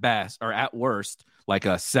at best or at worst like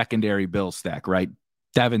a secondary bill stack, right?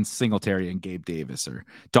 Devin Singletary and Gabe Davis, or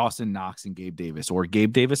Dawson Knox and Gabe Davis, or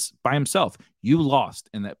Gabe Davis by himself. You lost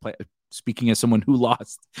in that play. Speaking as someone who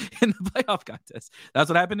lost in the playoff contest, that's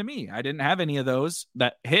what happened to me. I didn't have any of those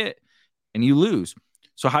that hit, and you lose.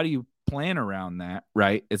 So how do you plan around that,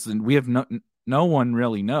 right? We have no one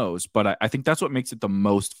really knows, but I think that's what makes it the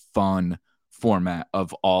most fun format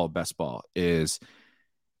of all best ball is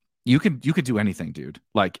you could do anything, dude.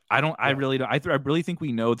 Like I really think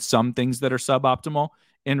we know some things that are suboptimal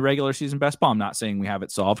in regular season best ball. I'm not saying we have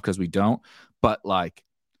it solved because we don't, but like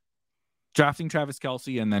drafting Travis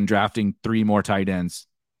Kelce and then drafting 3 more tight ends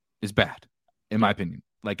is bad, in my opinion.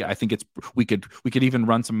 Like I think we could even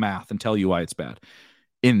run some math and tell you why it's bad.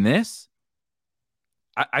 In this,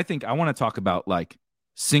 I think I want to talk about like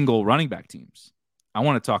single running back teams. I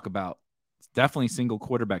want to talk about definitely single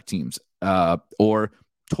quarterback teams, or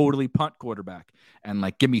totally punt quarterback, and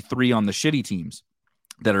like give me 3 on the shitty teams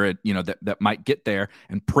that are that might get there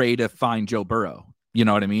and pray to find Joe Burrow. You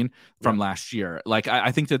know what I mean? From last year. Like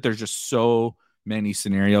I think that there's just so many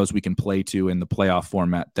scenarios we can play to in the playoff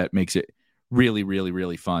format that makes it really, really,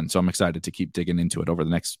 really fun. So I'm excited to keep digging into it over the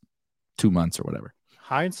next 2 months or whatever.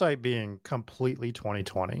 Hindsight being completely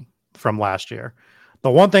 2020 from last year.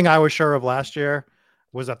 The one thing I was sure of last year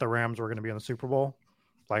was that the Rams were going to be in the Super Bowl.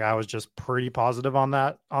 Like I was just pretty positive on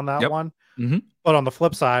that one. Mm-hmm. But on the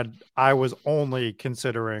flip side, I was only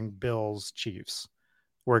considering Bills Chiefs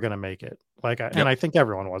were going to make it. And I think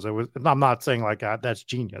everyone was. I'm not saying like that's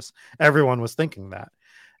genius. Everyone was thinking that.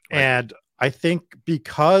 Right. And I think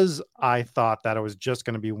because I thought that it was just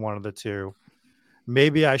going to be one of the two,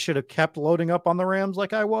 maybe I should have kept loading up on the Rams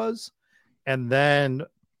like I was. And then,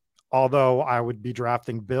 although I would be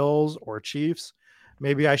drafting Bills or Chiefs,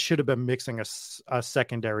 maybe I should have been mixing a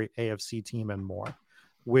secondary AFC team in more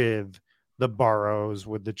with the Burrows,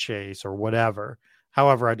 with the Chase or whatever.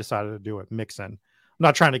 However I decided to do it, mix in. I'm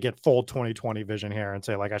not trying to get full 2020 vision here and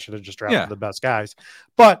say like I should have just drafted the best guys,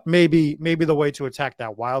 but maybe the way to attack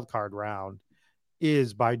that wild card round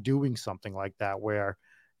is by doing something like that, where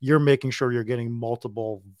you're making sure you're getting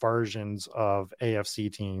multiple versions of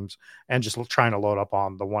AFC teams and just trying to load up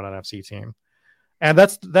on the one NFC team. And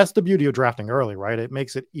that's the beauty of drafting early, right? It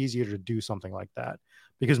makes it easier to do something like that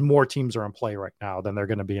because more teams are in play right now than they're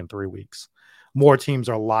going to be in 3 weeks. More teams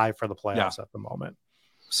are live for the playoffs at the moment.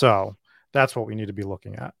 So that's what we need to be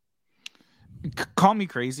looking at. call me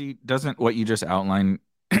crazy. Doesn't what you just outlined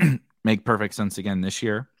make perfect sense again this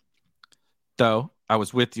year? Though I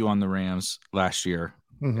was with you on the Rams last year.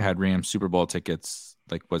 Had Rams Super Bowl tickets.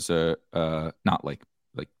 Like was a not like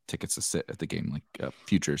tickets to sit at the game, like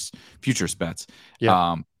futures bets.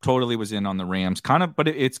 Yeah. Totally was in on the Rams. Kind of, but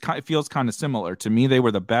it feels kind of similar to me. They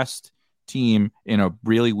were the best team in a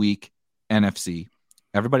really weak NFC.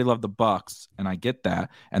 Everybody loved the Bucks, and I get that.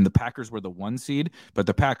 And the Packers were the 1 seed, but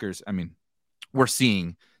the Packers, I mean, we're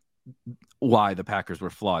seeing why the Packers were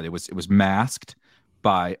flawed. It was masked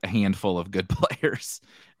by a handful of good players,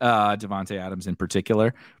 Devontae Adams in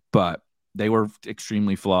particular, but they were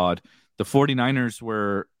extremely flawed. The 49ers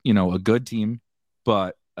were, a good team,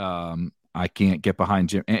 but I can't get behind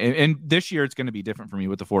Jim. And this year it's going to be different for me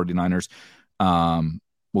with the 49ers.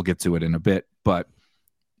 We'll get to it in a bit, but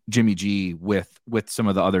Jimmy G with some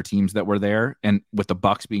of the other teams that were there, and with the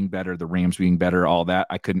Bucks being better, the Rams being better, all that,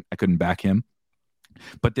 I couldn't back him.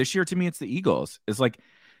 But this year to me, it's the Eagles. It's like,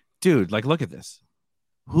 dude, like, look at this.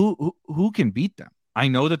 Who can beat them? I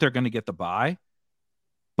know that they're going to get the bye,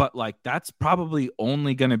 but like that's probably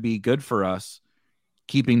only going to be good for us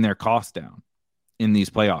keeping their costs down in these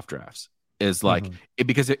playoff drafts. Is like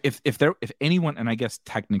because if anyone, and I guess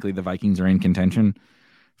technically the Vikings are in contention.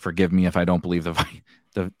 Forgive me if I don't believe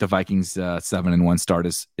the Vikings 7-1 start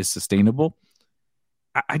is sustainable.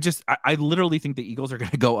 I literally think the Eagles are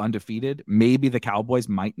going to go undefeated. Maybe the Cowboys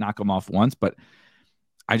might knock them off once, but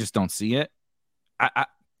I just don't see it.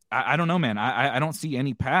 I don't know, man. I don't see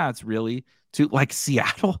any paths really to like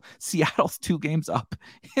Seattle. Seattle's 2 games up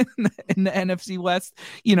in the NFC West.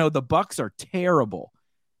 The Bucks are terrible.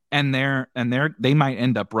 And they might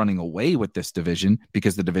end up running away with this division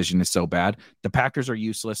because the division is so bad. The Packers are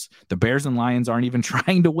useless. The Bears and Lions aren't even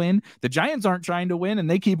trying to win. The Giants aren't trying to win, and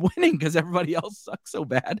they keep winning because everybody else sucks so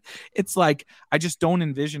bad. It's like I just don't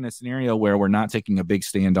envision a scenario where we're not taking a big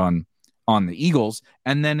stand on the Eagles.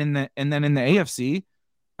 And then in the AFC,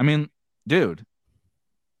 I mean, dude,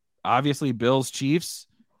 obviously Bills, Chiefs,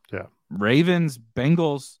 Ravens,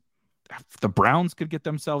 Bengals. The Browns could get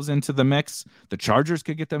themselves into the mix. The Chargers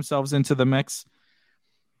could get themselves into the mix.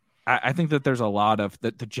 I think that there's a lot of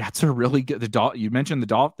the Jets are really good. You mentioned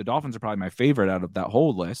the Dolphins are probably my favorite out of that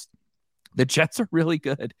whole list. The Jets are really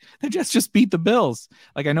good. The Jets just beat the Bills.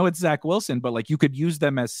 Like, I know it's Zach Wilson, but like you could use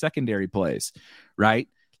them as secondary plays, right?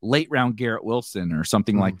 Late round Garrett Wilson or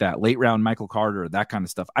something like that. Late round Michael Carter, that kind of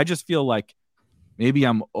stuff. I just feel like maybe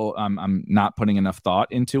I'm not putting enough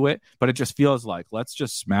thought into it, but it just feels like let's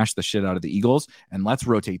just smash the shit out of the Eagles and let's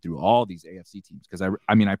rotate through all these AFC teams. Because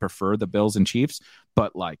I prefer the Bills and Chiefs,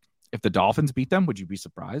 but like if the Dolphins beat them, would you be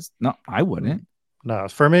surprised? No, I wouldn't. No,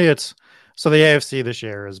 for me, it's so the AFC this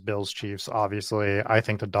year is Bills, Chiefs. Obviously, I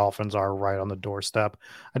think the Dolphins are right on the doorstep.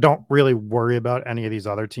 I don't really worry about any of these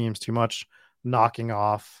other teams too much knocking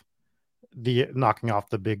off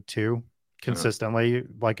the big 2 consistently,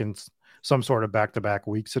 like in some sort of back-to-back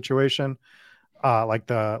week situation, like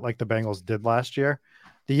the Bengals did last year.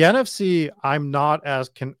 The NFC, I'm not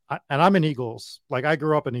as and I'm an Eagles. Like I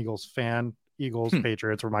grew up an Eagles fan. Eagles,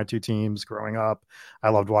 Patriots were my 2 teams growing up. I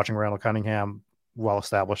loved watching Randall Cunningham. Well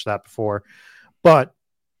established that before, and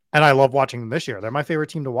I love watching them this year. They're my favorite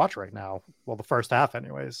team to watch right now. Well, the first half,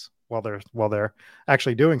 anyways. While they're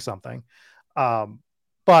actually doing something,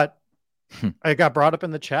 but. I got brought up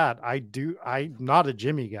in the chat. I'm not a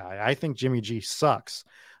Jimmy guy. I think Jimmy G sucks,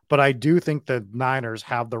 but I do think the Niners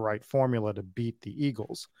have the right formula to beat the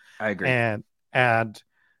Eagles. I agree. And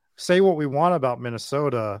say what we want about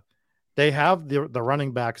Minnesota, they have the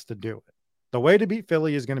running backs to do it. The way to beat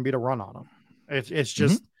Philly is going to be to run on them. It's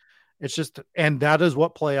just, and that is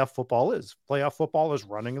what playoff football is. Playoff football is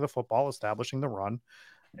running the football, establishing the run.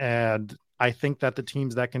 And I think that the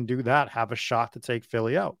teams that can do that have a shot to take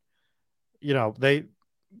Philly out. They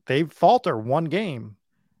falter one game,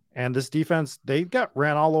 and this defense, they got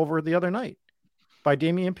ran all over the other night by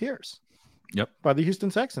Dameon Pierce. Yep. By the Houston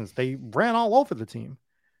Texans. They ran all over the team.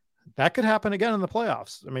 That could happen again in the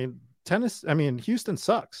playoffs. Houston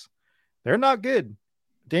sucks. They're not good.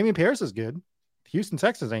 Dameon Pierce is good. Houston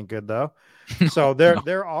Texans ain't good though. So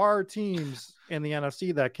there are teams in the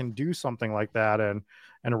NFC that can do something like that and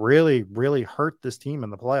really, really hurt this team in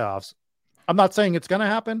the playoffs. I'm not saying it's going to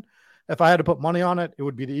happen. If I had to put money on it, it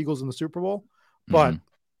would be the Eagles in the Super Bowl. But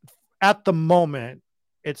at the moment,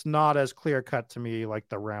 it's not as clear cut to me like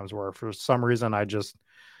the Rams were. For some reason,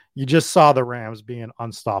 you just saw the Rams being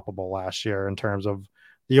unstoppable last year in terms of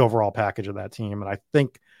the overall package of that team. And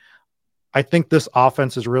I think this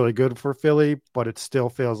offense is really good for Philly, but it still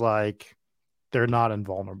feels like they're not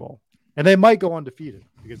invulnerable. And they might go undefeated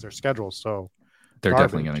because their schedule is so they're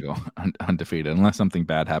garbage. definitely going to go undefeated unless something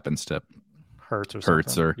bad happens to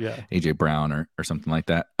Hurts or yeah. AJ Brown or something like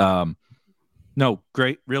that. No,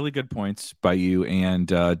 great, really good points by you and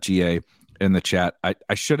GA in the chat.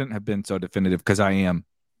 I shouldn't have been so definitive because I am.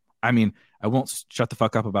 I mean, I won't shut the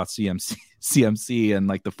fuck up about CMC and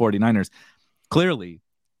like the 49ers. Clearly,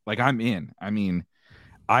 like I'm in. I mean,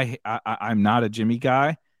 I'm not a Jimmy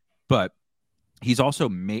guy, but he's also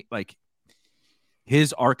made like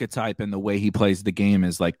his archetype and the way he plays the game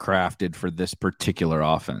is like crafted for this particular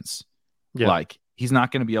offense. Yeah. Like he's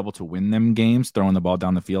not going to be able to win them games throwing the ball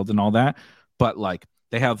down the field and all that, but like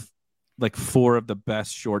they have like 4 of the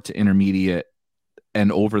best short to intermediate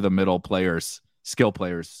and over the middle players, skill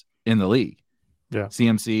players in the league. Yeah.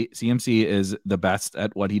 CMC is the best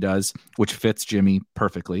at what he does, which fits Jimmy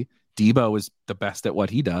perfectly. Debo is the best at what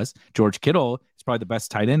he does. George Kittle is probably the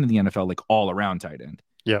best tight end in the NFL, like all around tight end.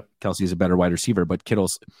 Yeah. Kelsey's a better wide receiver, but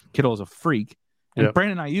Kittle's a freak. And yep.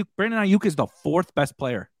 Brandon Ayuk is the 4th best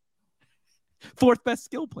player. 4th best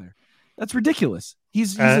skill player. That's ridiculous.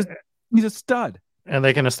 He's a stud. And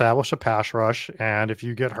they can establish a pass rush. And if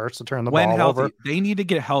you get Hurts to turn the ball healthy, over, they need to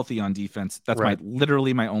get healthy on defense. That's right.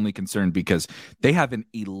 literally my only concern because they have an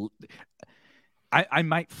elite. I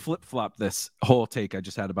might flip-flop this whole take I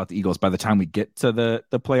just had about the Eagles by the time we get to the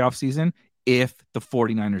playoff season if the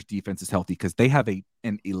 49ers defense is healthy because they have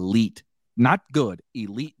an elite, not good,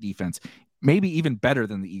 elite defense, maybe even better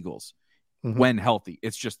than the Eagles when healthy.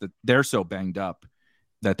 It's just that they're so banged up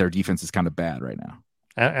that their defense is kind of bad right now.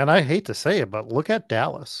 And I hate to say it, but look at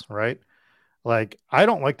Dallas, right? Like, I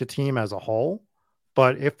don't like the team as a whole,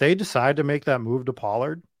 but if they decide to make that move to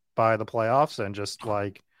Pollard by the playoffs and just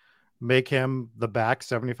like make him the back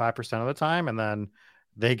 75% of the time, and then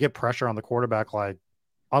they get pressure on the quarterback, like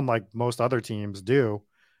unlike most other teams do,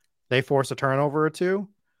 they force a turnover or two,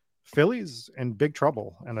 Philly's in big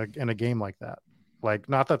trouble in a game like that. Like,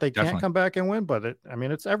 not that they can't come back and win, but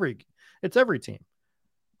it's every team.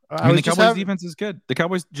 I mean, the Cowboys defense is good. The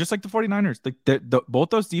Cowboys, just like the 49ers, both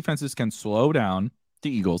those defenses can slow down the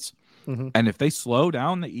Eagles. And if they slow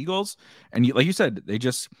down the Eagles, and like you said, they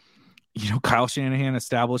just, Kyle Shanahan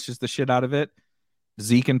establishes the shit out of it.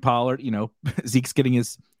 Zeke and Pollard, Zeke's getting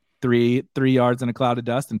his three yards in a cloud of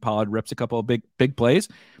dust, and Pollard rips a couple of big plays.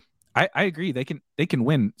 I agree. They can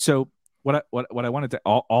win. So what I wanted to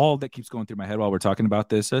all that keeps going through my head while we're talking about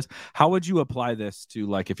this is how would you apply this to,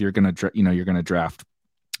 like, if you're gonna you're gonna draft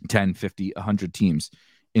 10, 50, 100 teams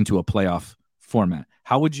into a playoff format?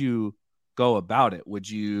 How would you go about it? Would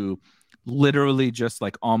you literally just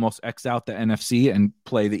like almost X out the NFC and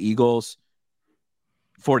play the Eagles,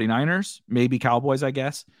 49ers, maybe Cowboys, I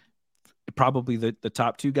guess, probably the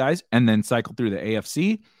top 2 guys, and then cycle through the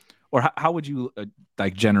AFC? Or how would you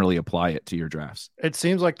like generally apply it to your drafts? It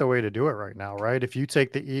seems like the way to do it right now, right? If you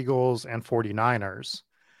take the Eagles and 49ers,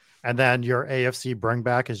 and then your AFC bring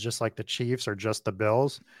back is just like the Chiefs or just the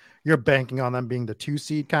Bills, you're banking on them being the 2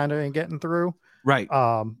 seed kind of and getting through. Right.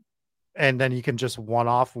 And then you can just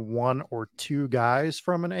one-off 1 or 2 guys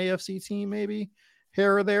from an AFC team, maybe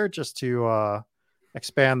here or there, just to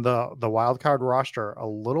expand the wild card roster a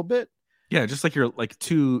little bit. Yeah, just like you're like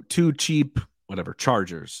two cheap, whatever,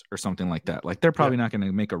 Chargers or something like that. Like they're probably not going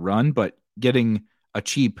to make a run, but getting a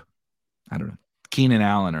cheap, I don't know, Keenan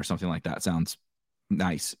Allen or something like that sounds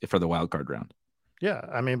nice for the wild card round. Yeah,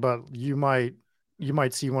 I mean, but you might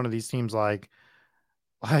see one of these teams like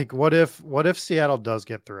what if Seattle does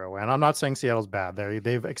get through? And I'm not saying Seattle's bad.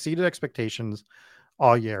 They've exceeded expectations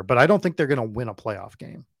all year, but I don't think they're going to win a playoff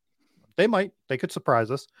game. They could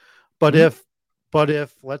surprise us. But if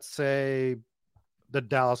let's say the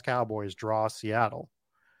Dallas Cowboys draw Seattle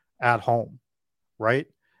at home, right?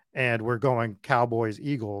 And we're going Cowboys,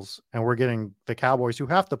 Eagles, and we're getting the Cowboys who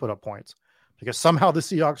have to put up points because somehow the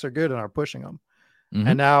Seahawks are good and are pushing them.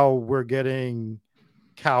 And now we're getting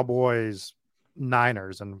Cowboys,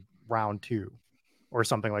 Niners in round 2 or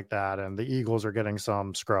something like that. And the Eagles are getting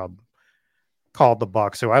some scrub called the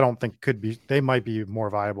Bucks, who I don't think they might be more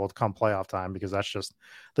viable to come playoff time because that's just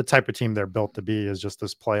the type of team they're built to be, is just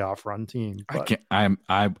this playoff run team. But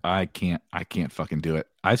I can't fucking do it.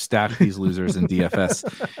 I've stacked these losers in DFS.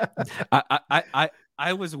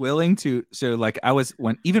 I was willing to,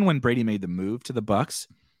 even when Brady made the move to the Bucks,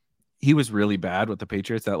 he was really bad with the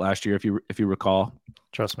Patriots that last year. If you recall,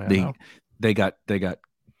 trust me, they got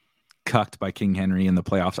cucked by King Henry in the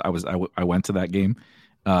playoffs. I went to that game.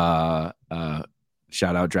 Shout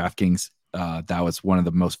out DraftKings. That was one of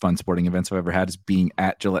the most fun sporting events I've ever had, is being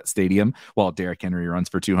at Gillette Stadium while Derrick Henry runs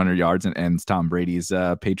for 200 yards and ends Tom Brady's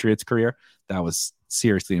Patriots career. That was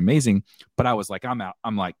seriously amazing. But I was like, I'm out.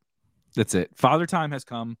 I'm like, that's it. Father time has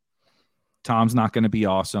come. Tom's not going to be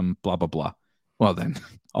awesome. Blah, blah, blah. Well, then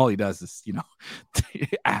all he does is,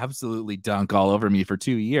 absolutely dunk all over me for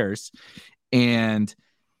 2 years. And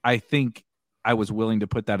I think I was willing to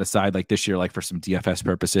put that aside like this year, like for some DFS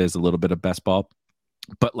purposes, a little bit of best ball.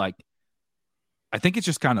 But like, I think it's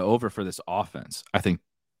just kind of over for this offense. I think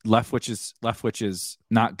Leftwich is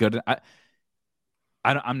not good.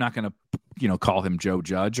 I'm not going to, call him Joe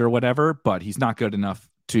Judge or whatever, but he's not good enough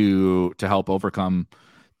to help overcome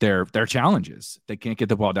their challenges. They can't get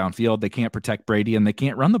the ball downfield. They can't protect Brady, and they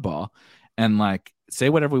can't run the ball. And like, say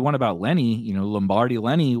whatever we want about Lenny, Lombardi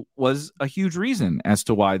Lenny was a huge reason as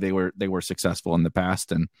to why they were successful in the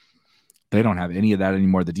past, and they don't have any of that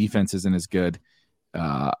anymore. The defense isn't as good.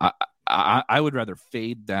 I would rather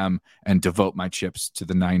fade them and devote my chips to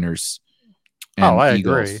the Niners. And I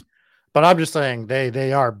Eagles. agree. But I'm just saying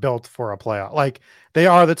they are built for a playoff. Like, they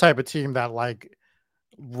are the type of team that like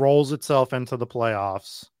rolls itself into the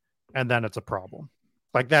playoffs and then it's a problem.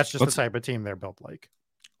 Like, that's just the type of team they're built like.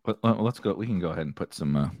 Let's go. We can go ahead and put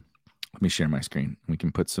some. Let me share my screen. We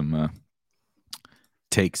can put some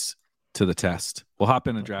takes to the test. We'll hop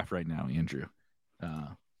in a draft right now, Andrew.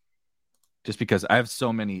 Just because I have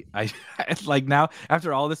so many. It's like now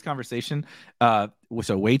after all this conversation.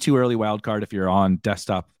 So way too early wild card if you're on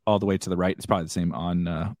desktop all the way to the right. It's probably the same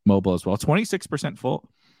on mobile as well. 26% full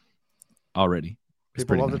already.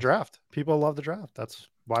 People love the draft. People love the draft. That's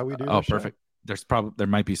why we do. Oh, perfect. There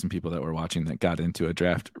might be some people that were watching that got into a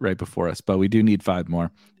draft right before us, but we do need 5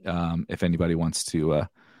 more. If anybody wants to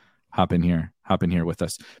hop in here with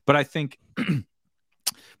us. But I think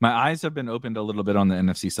my eyes have been opened a little bit on the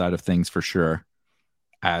NFC side of things for sure,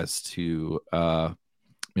 as to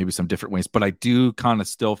maybe some different ways. But I do kind of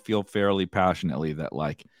still feel fairly passionately that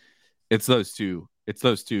like it's those two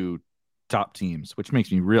top teams, which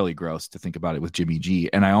makes me really gross to think about it with Jimmy G.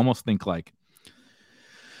 And I almost think like,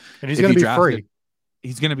 and he's going to be free.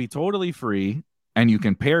 He's going to be totally free, and you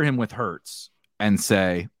can pair him with Hurts and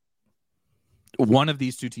say one of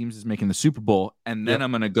these two teams is making the Super Bowl, and then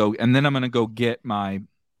I'm going to go get my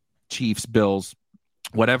Chiefs, Bills,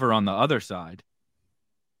 whatever on the other side.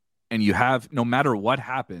 And you have, no matter what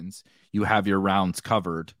happens, you have your rounds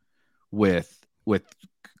covered with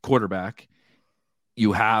quarterback.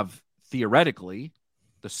 You have, theoretically,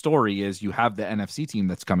 the story is you have the NFC team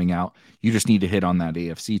that's coming out. You just need to hit on that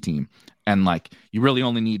AFC team. And like, you really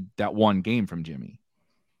only need that one game from Jimmy.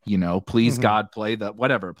 Please God, play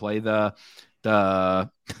the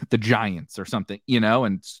Giants or something,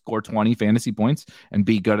 and score 20 fantasy points and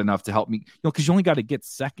be good enough to help me, because you only got to get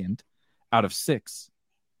second out of 6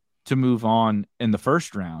 to move on in the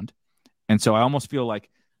first round. And so I almost feel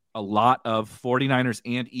like a lot of 49ers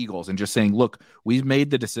and Eagles, and just saying, look, we've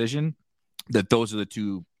made the decision that those are the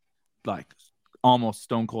two like almost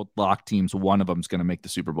stone cold lock teams. One of them is going to make the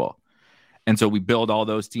Super Bowl. And so we build all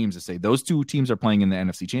those teams to say those two teams are playing in the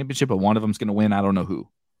NFC Championship, but one of them is going to win. I don't know who.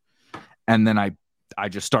 And then I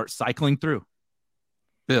just start cycling through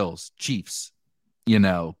Bills, Chiefs,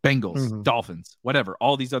 Bengals, Dolphins, whatever,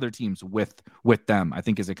 all these other teams with them, I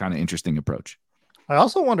think is a kind of interesting approach. I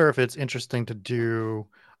also wonder if it's interesting to do,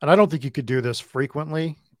 and I don't think you could do this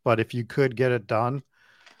frequently, but if you could get it done,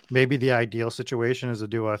 maybe the ideal situation is to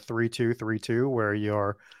do a 3-2-3-2 where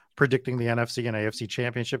you're predicting the NFC and AFC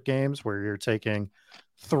championship games, where you're taking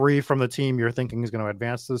 3 from the team you're thinking is going to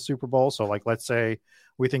advance to the Super Bowl. So like, let's say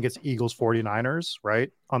we think it's Eagles 49ers,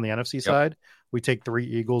 right? On the NFC side, we take 3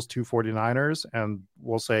 Eagles, 2 49ers, and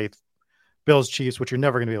we'll say Bills Chiefs, which you're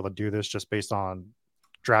never going to be able to do this just based on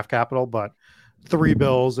draft capital, but 3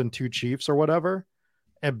 Bills and 2 Chiefs or whatever,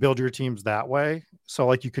 and build your teams that way. So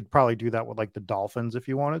like, you could probably do that with like the Dolphins if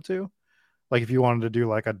you wanted to. Like, if you wanted to do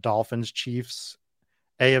like a Dolphins Chiefs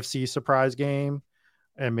AFC surprise game,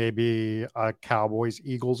 and maybe a Cowboys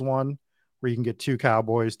Eagles one where you can get 2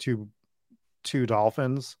 Cowboys, 2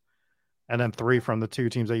 Dolphins, and then 3 from the 2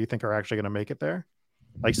 teams that you think are actually going to make it there.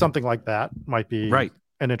 Like, something like that might be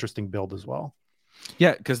an interesting build as well.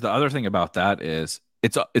 Yeah, because the other thing about that is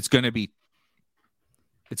it's going to be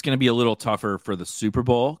a little tougher for the Super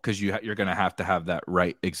Bowl, because you're going to have that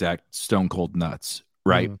right exact stone cold nuts,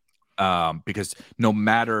 right? Because no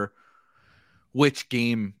matter which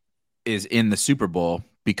game is in the Super Bowl,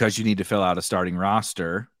 because you need to fill out a starting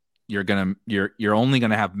roster, you're only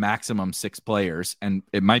gonna have maximum 6 players, and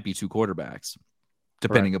it might be 2 quarterbacks,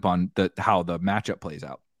 depending upon how the matchup plays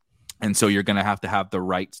out. And so you're gonna have the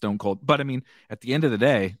right stone cold. But I mean, at the end of the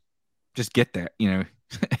day, just get there.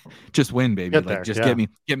 Just win, baby.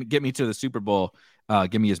 Get me to the Super Bowl.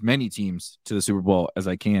 Give me as many teams to the Super Bowl as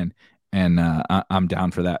I can. And I'm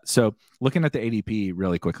down for that. So looking at the ADP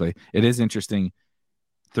really quickly, it is interesting.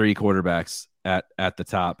 3 quarterbacks at the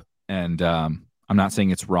top. And I'm not saying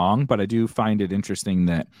it's wrong, but I do find it interesting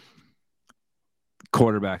that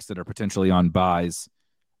quarterbacks that are potentially on buys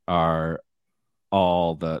are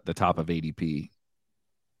all the top of ADP.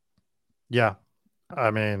 Yeah.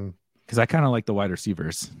 I mean, because I kind of like the wide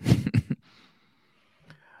receivers.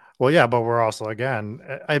 Well, yeah, but we're also, again,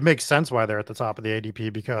 it makes sense why they're at the top of the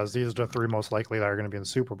ADP because these are the three most likely that are going to be in the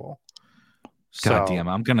Super Bowl. God damn,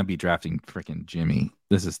 I'm going to be drafting freaking Jimmy.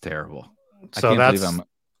 This is terrible. So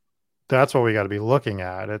that's what we got to be looking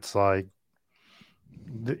at. It's like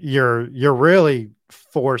you're really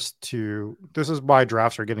forced to. This is why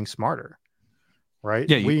drafts are getting smarter, right?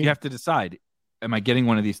 Yeah, you have to decide: am I getting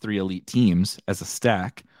one of these three elite teams as a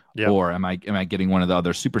stack? Yep. Or am I getting one of the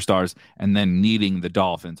other superstars and then needing the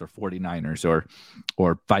Dolphins or 49ers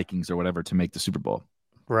or Vikings or whatever to make the Super Bowl?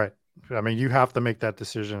 Right. I mean, you have to make that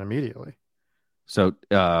decision immediately. So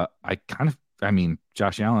Josh Allen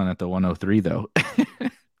at the 103 though.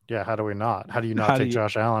 Yeah. How do we not? How do you not take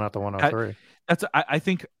Josh Allen at the 103? I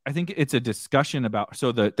think it's a discussion about.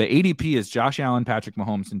 So the ADP is Josh Allen, Patrick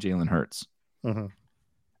Mahomes, and Jalen Hurts. Mm-hmm.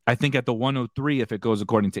 I think at the 103, if it goes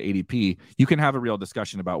according to ADP, you can have a real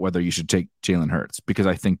discussion about whether you should take Jalen Hurts, because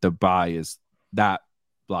I think the buy is that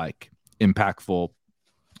like impactful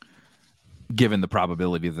given the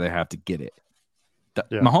probability that they have to get it.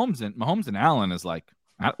 Mahomes and Allen is like,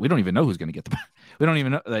 we don't even know who's going to get the. We don't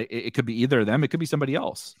even know. Like, it could be either of them. It could be somebody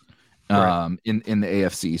else in the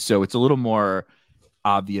AFC. So it's a little more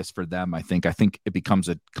obvious for them. I think it becomes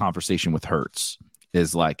a conversation with Hurts,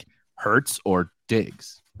 is like Hurts or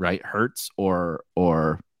Diggs. Right, Hurts or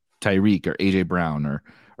Tyreek or AJ Brown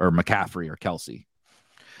or McCaffrey or Kelsey.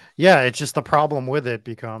 Yeah, it's just the problem with it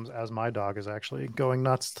becomes, as my dog is actually going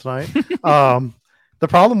nuts tonight. The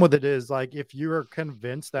problem with it is, like, if you're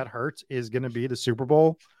convinced that Hurts is going to be the Super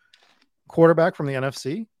Bowl quarterback from the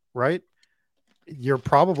NFC, right? You're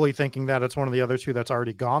probably thinking that it's one of the other two that's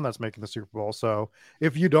already gone that's making the Super Bowl. So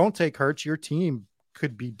if you don't take Hurts, your team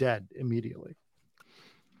could be dead immediately.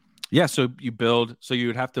 Yeah, so you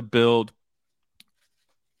would have to build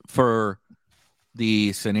for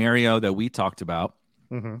the scenario that we talked about.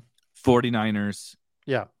 Mm-hmm. 49ers,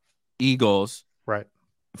 Eagles, right?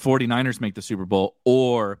 49ers make the Super Bowl,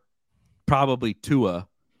 or probably Tua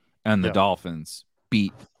and the Dolphins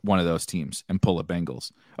beat one of those teams and pull a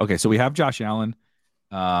Bengals. Okay, so we have Josh Allen.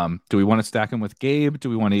 Do we want to stack him with Gabe? Do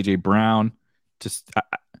we want AJ Brown?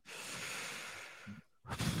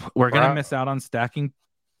 We're going to miss out on stacking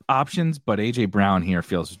options, but AJ Brown here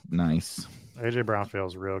feels nice. AJ Brown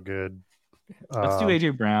feels real good. Let's do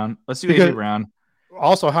AJ Brown. AJ Brown.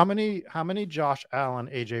 Also, how many Josh Allen,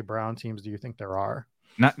 AJ Brown teams do you think there are?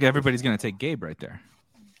 Not everybody's going to take Gabe right there.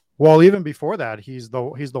 Well, even before that, he's the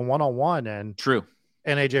 101, and true.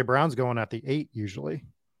 And AJ Brown's going at the 8 usually.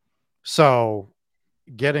 So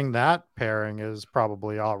getting that pairing is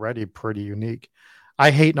probably already pretty unique.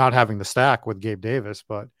 I hate not having the stack with Gabe Davis,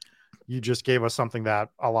 but you just gave us something that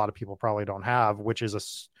a lot of people probably don't have, which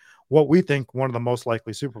is what we think one of the most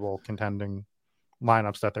likely Super Bowl contending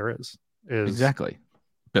lineups that there is exactly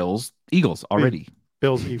Bills, Eagles already.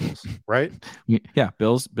 Bills, Eagles, right? Yeah,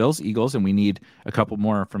 Bills, Eagles, and we need a couple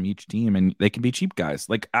more from each team, and they can be cheap guys.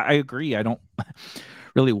 Like, I agree. I don't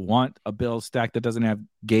really want a Bills stack that doesn't have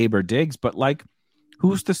Gabe or Diggs, but like,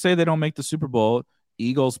 who's to say they don't make the Super Bowl?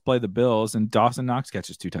 Eagles play the Bills, and Dawson Knox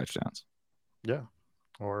catches 2 touchdowns. Yeah.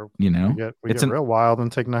 Or, we get real wild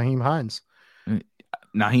and take Nyheim Hines.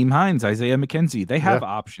 Nyheim Hines, Isaiah McKenzie. They have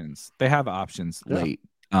options. They have options late.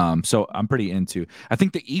 So I'm pretty into. I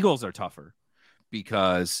think the Eagles are tougher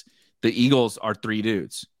because the Eagles are 3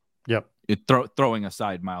 dudes. Yep. Throwing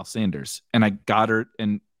aside Miles Sanders. And Goddard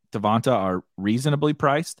and Devonta are reasonably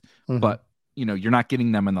priced, but you're not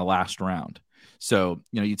getting them in the last round. So,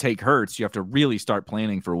 you take Hurts, you have to really start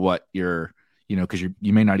planning for what you're, because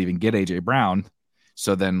you may not even get AJ Brown.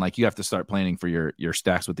 So then, like, you have to start planning for your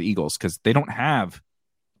stacks with the Eagles because they don't have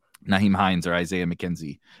Nyheim Hines or Isaiah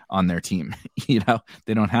McKenzie on their team.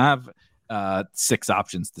 They don't have 6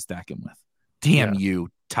 options to stack him with. Damn you,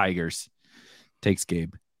 Tigers. Takes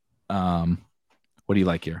Gabe. What do you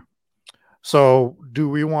like here? So do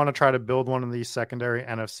we want to try to build one of these secondary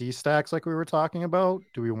NFC stacks like we were talking about?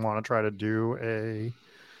 Do we want to try to do a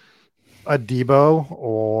Debo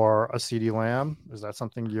or a CeeDee Lamb? Is that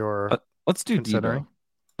something you're let's do considering? Debo.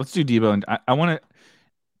 Let's do Debo. And I want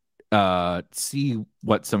to see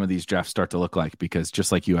what some of these drafts start to look like, because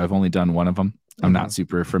just like you, I've only done one of them. I'm not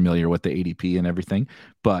super familiar with the ADP and everything,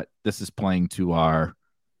 but this is playing to our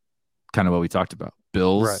kind of what we talked about.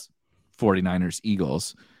 Bills, 49ers,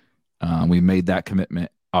 Eagles. We made that commitment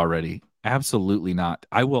already. Absolutely not.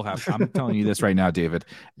 I'm telling you this right now, David.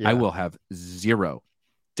 I will have 0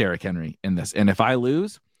 Derrick Henry in this. And if I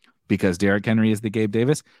lose, because Derrick Henry is the Gabe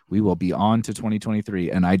Davis, we will be on to 2023,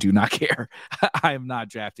 and I do not care. I am not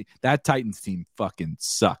drafting. That Titans team fucking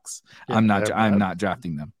sucks. Yeah, I'm not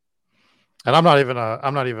drafting them. And I'm not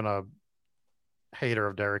even a hater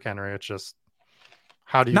of Derrick Henry. It's just,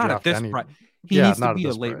 how do you not draft at this any? price? He needs to be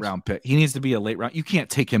a late round pick. He needs to be a late round. You can't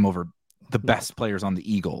take him over the best players on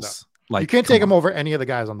the Eagles. No. Like, you can't take him over any of the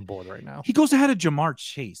guys on the board right now. He goes ahead of Jamar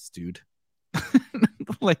Chase, dude.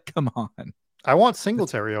 Like, come on. I want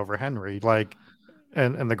Singletary over Henry, like,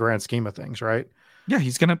 in the grand scheme of things, right? Yeah,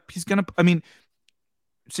 he's gonna. I mean,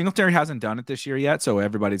 Singletary hasn't done it this year yet, so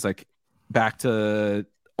everybody's like back to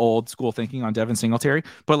old school thinking on Devin Singletary.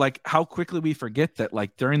 But like, how quickly we forget that,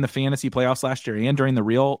 like, during the fantasy playoffs last year and during the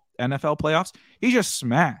real NFL playoffs, he just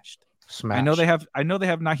smashed. I know they have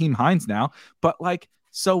Nyheim Hines now, but like,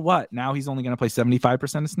 so what? Now he's only going to play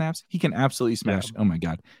 75% of snaps. He can absolutely smash. Yeah. Oh my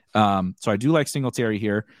God. So I do like Singletary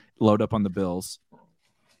here. Load up on the Bills.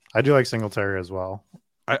 I do like Singletary as well.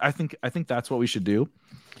 I think that's what we should do.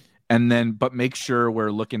 And then, but make sure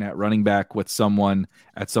we're looking at running back with someone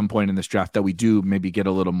at some point in this draft that we do maybe get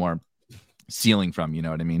a little more ceiling from, you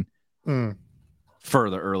know what I mean? For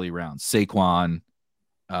the early rounds, Saquon,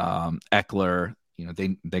 Eckler, you know,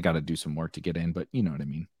 they got to do some work to get in, but you know what I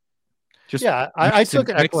mean? Just I took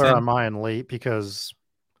Eckler on mine late because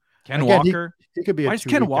Ken Walker. He could be. Why does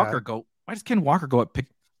Ken Walker go at pick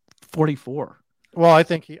 44? Well, I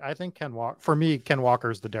think Ken Walker, for me, Ken Walker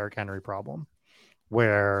is the Derrick Henry problem,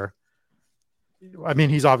 where, I mean,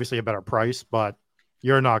 he's obviously a better price, but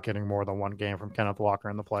you're not getting more than one game from Kenneth Walker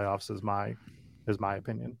in the playoffs, is my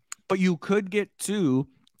opinion. But you could get two,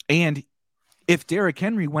 and if Derrick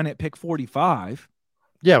Henry went at pick 45,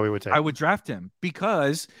 yeah, we would take. I would draft him,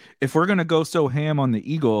 because if we're gonna go so ham on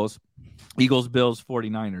the Eagles, Bills,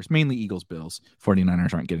 49ers, mainly Eagles, Bills,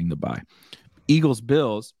 49ers aren't getting the bye. Eagles,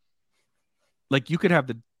 Bills, like, you could have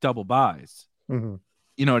the double buys. Mm-hmm.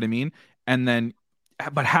 You know what I mean? And then,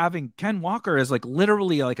 but having Ken Walker as like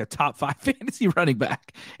literally like a top 5 fantasy running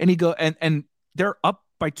back, and they're up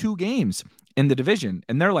by 2 games in the division,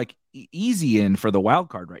 and they're like easy in for the wild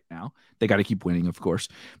card right now. They got to keep winning, of course,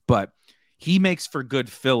 but he makes for good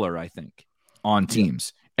filler, I think, on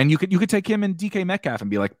teams. Yeah. And you could take him and DK Metcalf and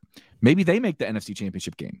be like, maybe they make the NFC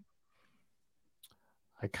Championship game.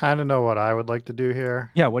 I kind of know what I would like to do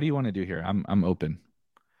here. Yeah, what do you want to do here? I'm open.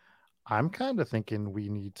 I'm kind of thinking we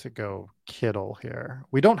need to go Kittle here.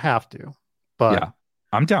 We don't have to, but yeah,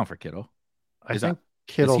 I'm down for Kittle. I think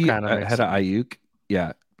Kittle kind of ahead of Ayuk.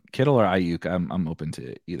 Yeah, Kittle or Ayuk. I'm open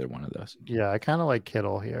to either one of those. Yeah, I kind of like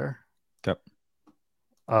Kittle here. Yep.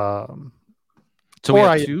 So we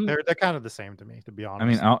have two. They're kind of the same to me, to be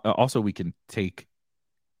honest. I mean, also we can take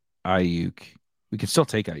Ayuk. We can still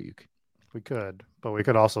take Ayuk. We could, but we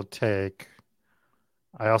could also take.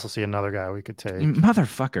 I also see another guy we could take.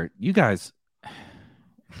 Motherfucker, you guys, a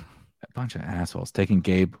bunch of assholes taking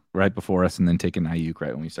Gabe right before us and then taking Ayuk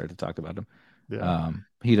right when we started to talk about him. Yeah.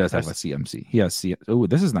 He does have a CMC. He has Oh,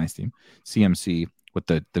 this is a nice team. CMC with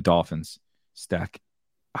the Dolphins stack.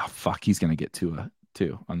 Oh fuck, he's gonna get Tua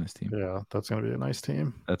too on this team. Yeah, that's gonna be a nice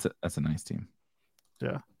team. That's a nice team.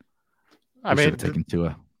 Yeah. I mean, taking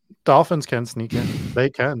Tua. Dolphins can sneak in. They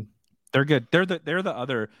can. They're good.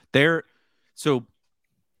 So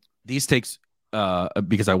these takes,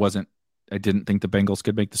 because I didn't think the Bengals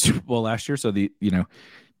could make the Super Bowl last year. So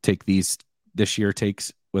take these this year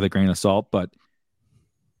takes with a grain of salt, but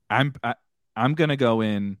I'm going to go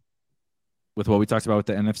in with what we talked about with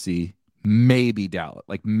the NFC, maybe Dallas,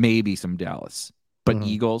 like maybe some Dallas, but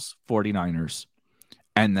Eagles, 49ers.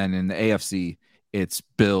 And then in the AFC, it's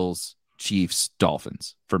Bills, Chiefs,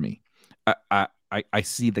 Dolphins for me. I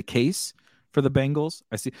see the case for the Bengals.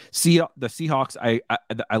 I see the Seahawks. I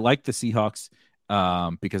like the Seahawks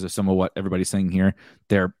because of some of what everybody's saying here.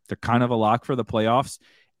 They're kind of a lock for the playoffs.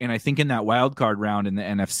 And I think in that wild card round in the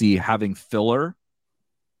NFC, having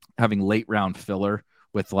late round filler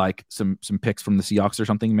with like some picks from the Seahawks or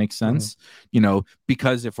something makes sense.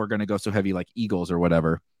 Because if we're going to go so heavy like Eagles or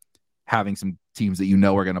whatever, having some teams that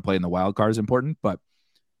are going to play in the wild card is important. But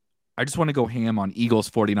I just want to go ham on Eagles,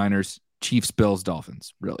 49ers, Chiefs, Bills,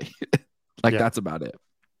 Dolphins, really. That's about it.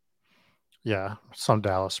 Yeah, some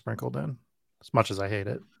Dallas sprinkled in, as much as I hate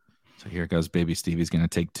it. So here goes baby Stevie's going to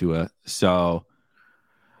take Tua. So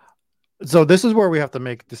this is where we have to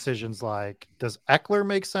make decisions like, does Eckler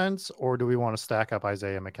make sense, or do we want to stack up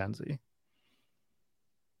Isaiah McKenzie?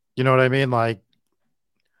 You know what I mean? Like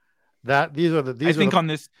that.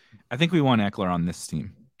 I think we want Eckler on this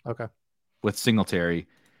team. Okay. With Singletary.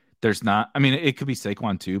 There's not. I mean, it could be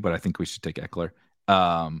Saquon too, but I think we should take Eckler.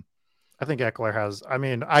 I think Eckler has. I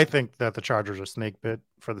mean, I think that the Chargers are snake bit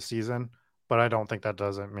for the season, but I don't think that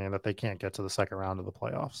doesn't mean that they can't get to the second round of the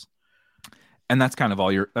playoffs. And that's kind of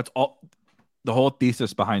that's all. The whole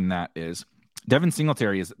thesis behind that is Devin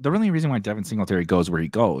Singletary is the only reason why Devin Singletary goes where he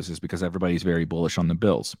goes is because everybody's very bullish on the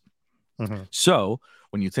Bills. Mm-hmm. So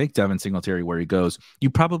when you take Devin Singletary where he goes,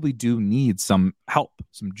 you probably do need some help,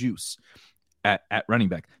 some juice at running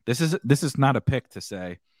back. This is not a pick to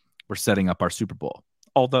say we're setting up our Super Bowl.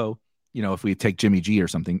 Although, if we take Jimmy G or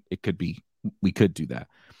something, we could do that.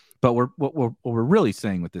 But what we're really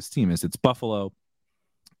saying with this team is it's Buffalo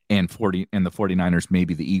and the 49ers,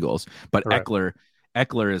 maybe the Eagles. But right.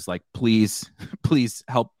 Eckler is like, please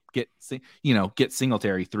help get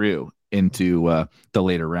Singletary through into the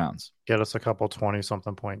later rounds. Get us a couple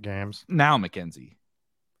 20-something point games. Now McKenzie.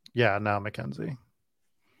 Yeah, now McKenzie.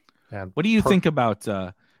 And what do you think about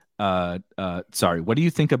what do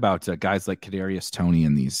you think about guys like Kadarius Toney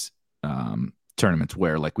in these tournaments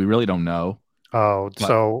where like we really don't know? Oh,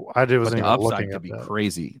 so I wasn't even looking looking could at be that.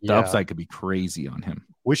 crazy. The upside could be crazy on him.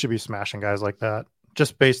 We should be smashing guys like that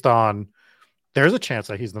just based on there's a chance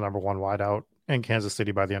that he's the number one wideout in Kansas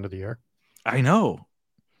City by the end of the year. I know.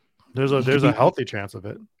 There's a healthy chance of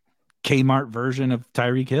it. Kmart version of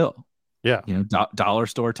Tyreek Hill. Yeah. Dollar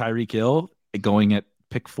store Tyreek Hill going at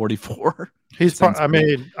pick 44.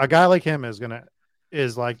 A guy like him is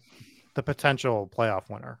like the potential playoff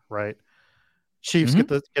winner, right? Chiefs get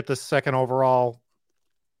the second overall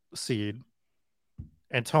seed,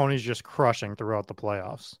 and Tony's just crushing throughout the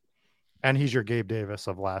playoffs, and he's your Gabe Davis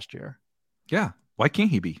of last year. Yeah, why can't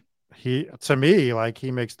he be? To me, like he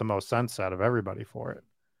makes the most sense out of everybody for it.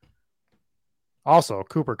 Also,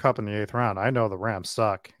 Cooper Kupp in the 8th round. I know the Rams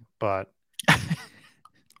suck, but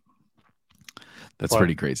that's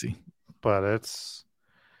pretty crazy. But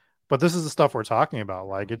this is the stuff we're talking about.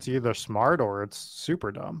 Like it's either smart or it's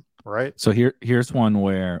super dumb, right? So here's one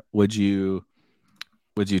where would you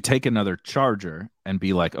take another Charger and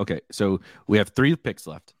be like, okay, so we have 3 picks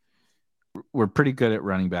left. We're pretty good at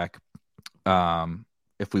running back.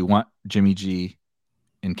 If we want Jimmy G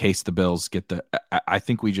in case the Bills get I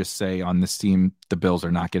think we just say on this team the Bills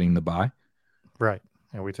are not getting the bye. Right.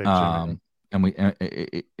 And we take Jimmy.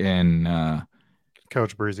 And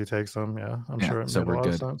Coach Breezy takes them. Yeah, I'm sure. So we're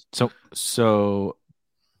good. So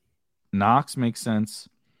Knox makes sense.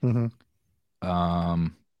 Mm-hmm.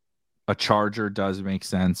 A Charger does make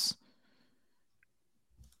sense.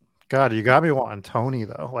 God, you got me wanting Tony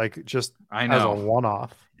though. Like just as a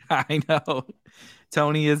one-off. I know.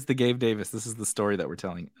 Tony is the Gabe Davis. This is the story that we're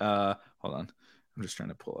telling. Hold on. I'm just trying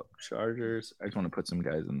to pull up Chargers. I just want to put some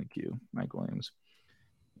guys in the queue. Mike Williams.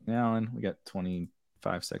 Allen. We got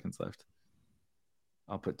 25 seconds left.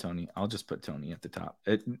 I'll just put Tony at the top.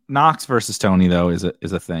 Knox versus Tony though is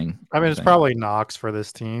a thing. I mean, it's probably Knox for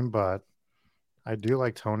this team, but I do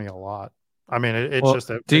like Tony a lot. I mean,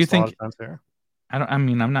 do you think?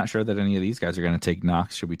 I'm not sure that any of these guys are going to take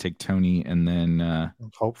Knox. Should we take Tony and then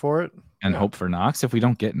hope for it and hope for Knox? If we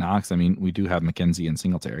don't get Knox, I mean, we do have McKenzie and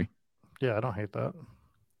Singletary. Yeah, I don't hate that.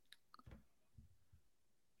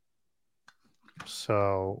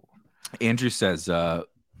 So, Andrew says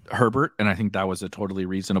Herbert, and I think that was a totally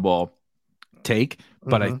reasonable take.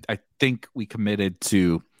 But I think we committed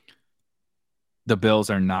to the Bills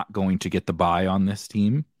are not going to get the bye on this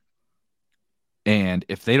team. And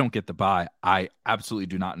if they don't get the bye, I absolutely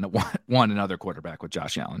do not want another quarterback with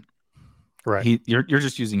Josh Allen. Right. You're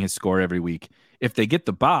just using his score every week. If they get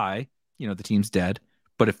the bye, the team's dead.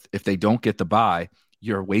 But if they don't get the bye,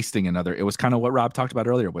 you're wasting another. It was kind of what Rob talked about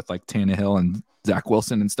earlier with like Tannehill and Zach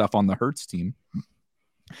Wilson and stuff on the Hurts team.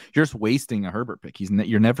 You're just wasting a Herbert pick.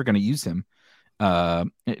 You're never going to use him.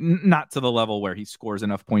 Not to the level where he scores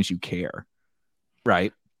enough points you care.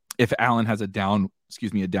 Right. If Allen has a down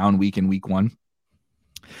week in week 1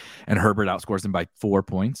 and Herbert outscores him by 4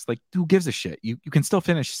 points, like who gives a shit? You can still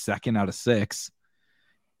finish 2nd out of 6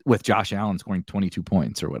 with Josh Allen scoring 22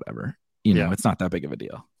 points or whatever. It's not that big of a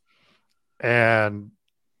deal. And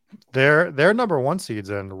their number 1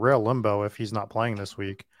 seeds in real limbo if he's not playing this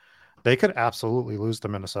week. They could absolutely lose to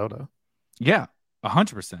Minnesota. Yeah,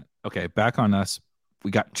 100%. Okay, back on us.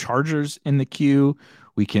 We got Chargers in the queue.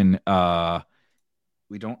 We can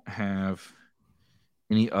we don't have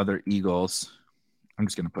any other Eagles. I'm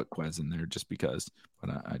just going to put Quez in there just because, but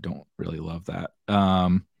I don't really love that.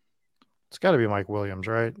 It's got to be Mike Williams,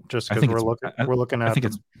 right? Just because we're looking at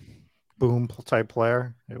it's boom type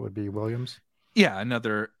player, it would be Williams. Yeah,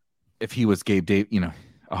 if he was Gabe Davis,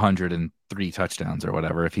 103 touchdowns or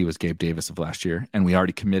whatever, if he was Gabe Davis of last year, and we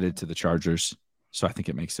already committed to the Chargers, so I think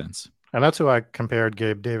it makes sense. And that's who I compared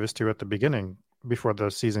Gabe Davis to at the beginning before the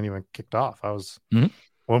season even kicked off. I was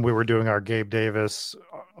when we were doing our Gabe Davis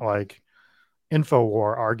like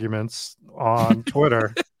InfoWar arguments on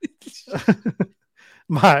Twitter.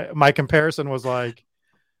 my comparison was like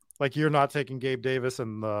you're not taking Gabe Davis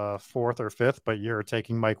in the 4th or 5th, but you're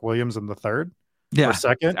taking Mike Williams in the 3rd or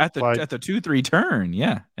 2nd at the 2-3 turn.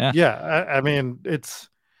 Yeah. I mean,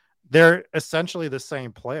 they're essentially the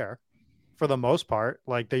same player for the most part.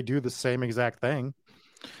 Like they do the same exact thing.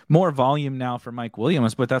 More volume now for Mike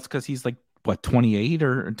Williams, but that's because he's like 28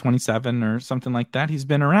 or 27 or something like that. He's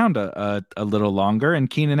been around a little longer, and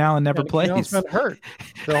Keenan Allen never plays. He's been hurt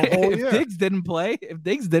the whole year. If Diggs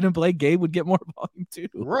didn't play, Gabe would get more volume too.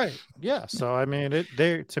 Right. Yeah. So I mean,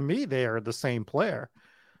 to me they are the same player,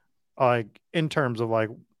 like in terms of like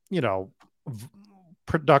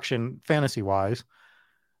production fantasy wise.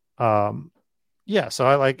 Yeah. So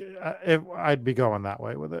I'd be going that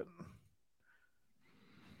way with it.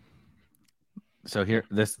 So here,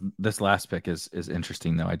 this last pick is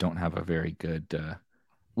interesting though. I don't have a very good.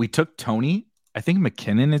 We took Tony. I think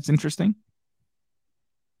McKinnon is interesting.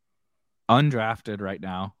 Undrafted right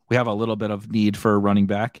now. We have a little bit of need for a running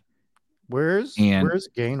back. Where's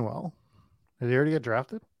Gainwell? Did he already get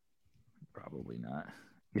drafted? Probably not.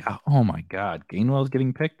 Yeah. Oh my God, Gainwell's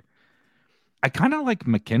getting picked. I kind of like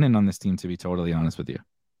McKinnon on this team, to be totally honest with you.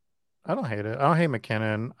 I don't hate it. I don't hate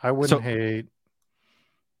McKinnon.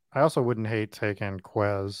 I also wouldn't hate taking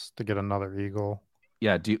Quez to get another Eagle.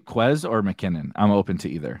 Yeah, Quez or McKinnon? I'm open to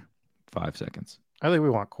either. 5 seconds. I think we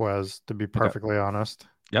want Quez, to be perfectly honest.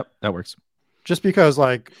 Yep, that works. Just because,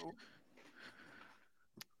 like,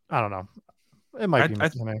 I don't know. It might be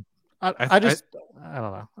McKinnon. I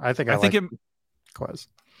don't know. I think Quez.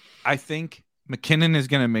 I think McKinnon is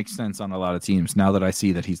going to make sense on a lot of teams now that I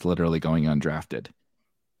see that he's literally going undrafted.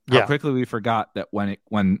 How quickly we forgot that when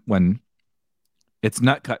it's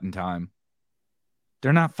nut cutting time,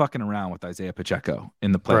 they're not fucking around with Isaiah Pacheco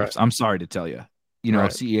in the playoffs. Right. I'm sorry to tell you.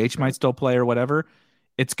 CEH might still play or whatever.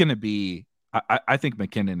 It's going to be. I think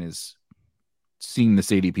McKinnon is seeing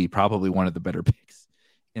this ADP probably one of the better picks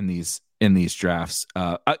in these drafts.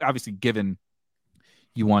 Obviously, given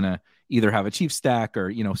you want to either have a Chief stack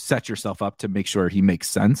or set yourself up to make sure he makes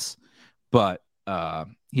sense, but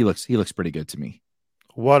he looks pretty good to me.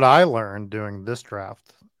 What I learned doing this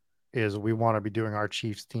draft is we want to be doing our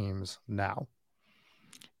Chiefs teams now.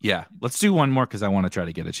 Yeah, let's do one more because I want to try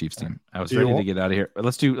to get a Chiefs team. I was ready to get out of here. But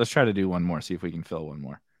let's try to do one more. See if we can fill one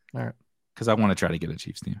more. All right. Because I want to try to get a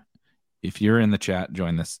Chiefs team. If you're in the chat,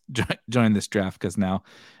 join this draft because now,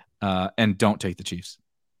 and don't take the Chiefs.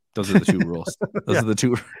 Those are the two rules. Those are the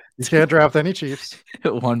two. You can't draft any Chiefs.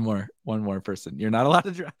 One more person. You're not allowed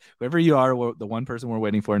to draft. Whoever you are, the one person we're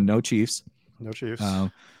waiting for. No Chiefs. No Chiefs.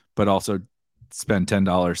 But also spend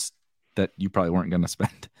 $10 that you probably weren't going to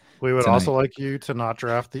spend. We would also like you to not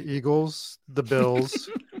draft the Eagles, the Bills.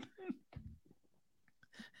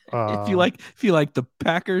 If you like the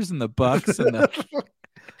Packers and the Bucks and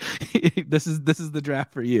this is the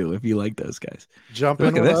draft for you. If you like those guys, jump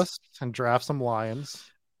in with us and draft some Lions.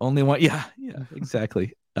 Only one, yeah,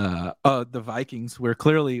 exactly. The Vikings.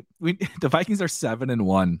 The Vikings are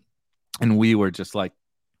 7-1, and we were just like,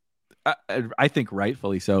 I think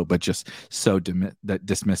rightfully so, but just so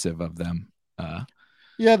dismissive of them.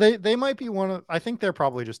 Yeah, they might be one of. I think they're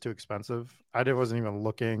probably just too expensive. I wasn't even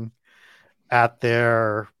looking at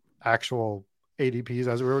their actual ADPs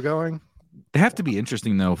as we were going. They have to be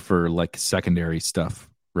interesting though for like secondary stuff,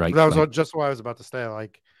 right? That was just what I was about to say.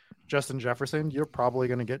 Like Justin Jefferson, you're probably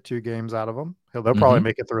going to get 2 games out of him. They'll probably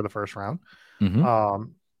make it through the first round.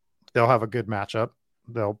 Mm-hmm. They'll have a good matchup.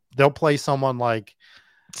 They'll play someone like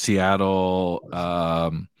Seattle.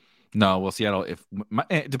 Seattle.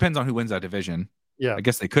 It depends on who wins that division. Yeah, I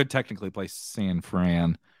guess they could technically play San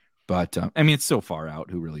Fran, but I mean it's so far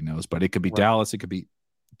out. Who really knows? But it could be Dallas. It could be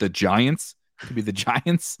the Giants. It could be the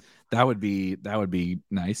Giants. That would be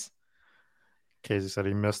nice. Casey said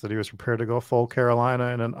he missed that he was prepared to go full Carolina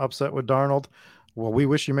in an upset with Darnold. Well, we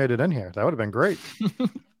wish you made it in here. That would have been great.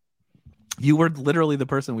 You were literally the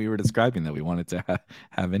person we were describing that we wanted to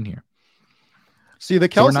have in here. See, the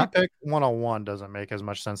Kelsey pick 101 doesn't make as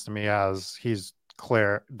much sense to me as he's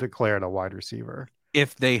declared a wide receiver.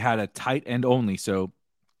 If they had a tight end only, so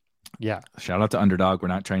yeah, shout out to Underdog. We're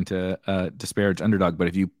not trying to disparage Underdog, but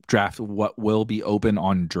if you draft what will be open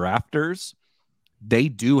on drafters, they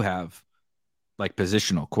do have like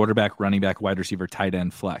positional quarterback, running back, wide receiver, tight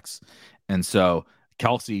end, flex. And so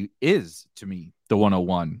Kelsey is to me the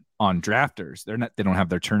 101 on drafters. They don't have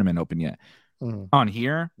their tournament open yet. On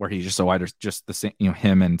here where he's just a wider, just the same,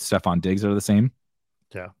 him and Stephon Diggs are the same.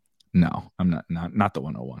 Yeah. No, I'm not the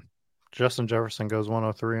 101. Justin Jefferson goes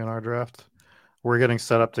 103 in our draft. We're getting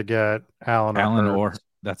set up to get Allen or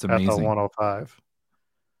That's at the amazing. 105.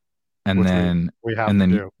 And which then we have and to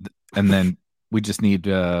then do. and then we just need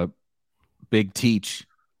Big Teach.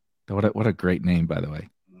 What a great name, by the way.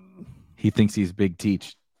 He thinks he's Big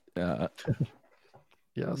Teach.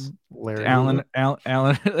 Yes, Larry. Alan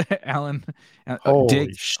Holy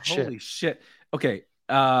Diggs. shit. Holy shit. Okay.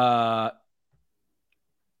 I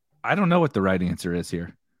don't know what the right answer is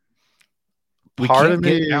here. We Part of can't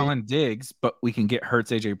get me, Alan Diggs, but we can get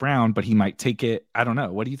Hurts AJ Brown, but he might take it. I don't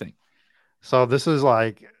know. What do you think? so this is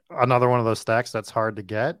like another one of those stacks that's hard to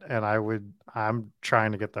get, and I'm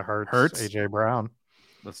trying to get the Hurts AJ Brown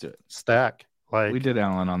Let's do it. stack. Like We did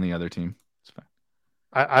Allen on the other team. It's fine.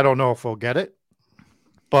 I don't know if we'll get it,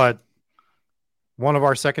 but one of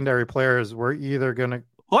our secondary players, we're either gonna.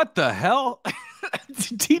 What the hell?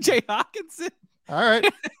 TJ Hawkinson? All right.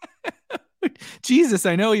 Jesus,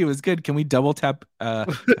 I know he was good. Can we double tap?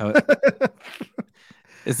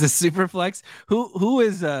 Is this super flex? Who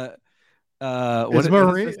is Is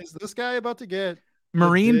this guy about to get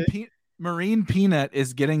Marine Peanut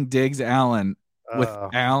is getting Diggs Allen with Oh.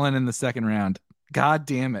 Allen in the second round. God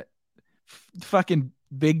damn it. Fucking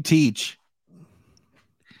Big Teach.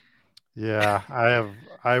 Yeah,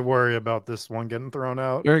 I worry about this one getting thrown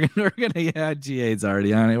out. We're gonna GA's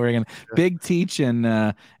already on it. We're gonna Big Teach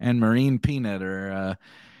and Marine Peanut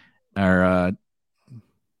are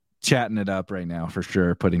chatting it up right now for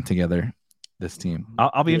sure, putting together this team.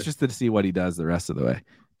 I'll be interested to see what he does the rest of the way.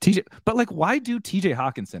 TJ, but like, why do TJ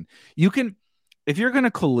Hawkinson? You can, if you're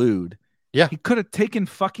gonna collude, yeah, he could have taken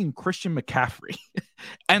fucking Christian McCaffrey,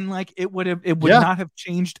 and like it would not have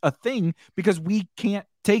changed a thing because we can't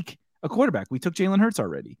take a quarterback. We took Jalen Hurts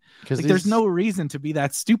already. Like, there's no reason to be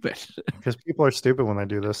that stupid. Because people are stupid when they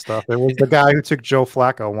do this stuff. It was the guy who took Joe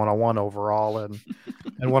Flacco 101 overall in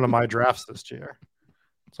one of my drafts this year.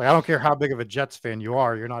 It's like, I don't care how big of a Jets fan you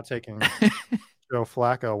are, you're not taking Joe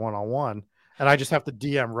Flacco 101. And I just have to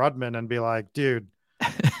DM Rudman and be like, dude,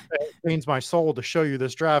 it pains my soul to show you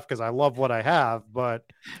this draft because I love what I have, but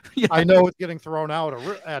I know it's getting thrown out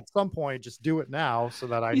at some point. Just do it now so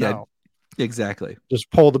that I know. Exactly. Just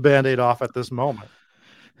pull the Band-Aid off at this moment.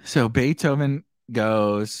 So Beethoven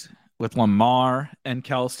goes with Lamar and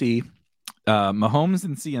Kelsey. Mahomes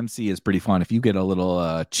and CMC is pretty fun. If you get a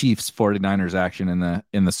little Chiefs 49ers action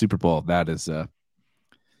in the Super Bowl, that is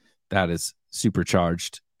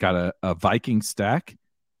supercharged. Got a Viking stack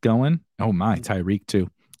going. Oh my, Tyreek too.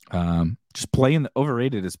 Just playing the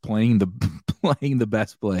overrated is playing the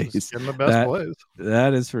best plays. Just getting the best plays.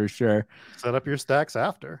 That is for sure. Set up your stacks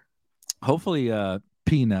after. Hopefully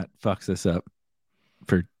Peanut fucks this up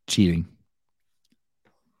for cheating.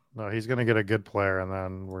 No, he's going to get a good player, and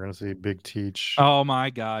then we're going to see Big Teach. Oh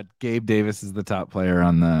my God, Gabe Davis is the top player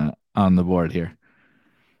on the board here.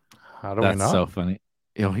 How do we know? That's so funny.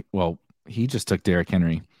 He just took Derrick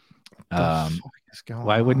Henry.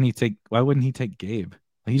 Why wouldn't he take Gabe?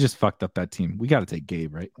 He just fucked up that team. We got to take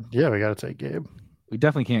Gabe, right? Yeah, we got to take Gabe. We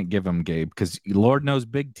definitely can't give him Gabe because Lord knows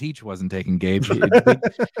Big Teach wasn't taking Gabe.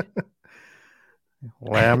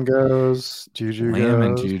 Lamb goes, Juju Lamb goes.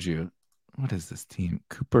 and Juju. What is this team?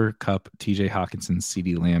 Cooper Kupp, TJ Hawkinson,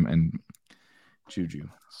 CeeDee Lamb, and Juju.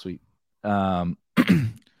 Sweet.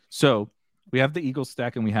 So we have the Eagles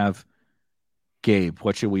stack and we have Gabe.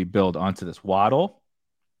 What should we build onto this? Waddle?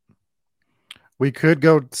 We could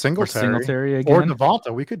go Singletary again. Or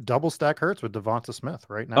Devonta. We could double stack Hurts with Devonta Smith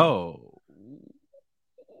right now. Oh,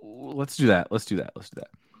 let's do that.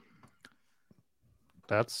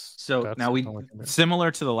 Now we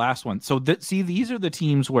similar to the last one. So these are the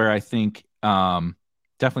teams where I think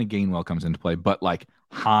definitely Gainwell comes into play, but like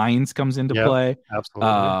Hines comes into play.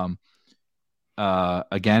 Absolutely.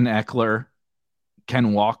 Again, Eckler,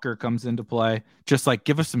 Ken Walker comes into play. Just like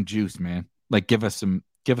give us some juice, man. Like give us some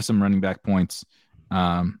running back points.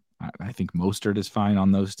 I think Mostert is fine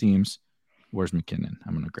on those teams. Where's McKinnon?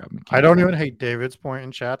 I'm gonna grab McKinnon. I don't even hate David's point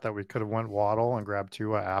in chat that we could have went Waddle and grabbed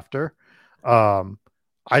Tua after.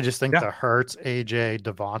 I just think the Hurts, AJ,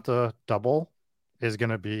 Devonta double is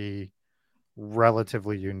going to be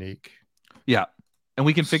relatively unique. Yeah. And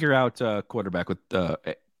we can figure out quarterback with,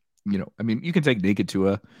 you can take naked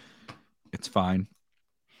Tua. It's fine.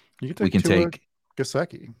 We can take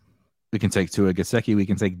Gesicki. We can take Tua Gesicki. We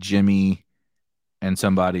can take Jimmy and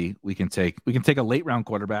somebody. We can take a late round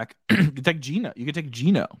quarterback. You can take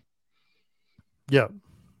Geno. Yeah.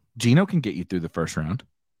 Geno can get you through the first round.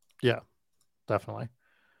 Yeah, definitely.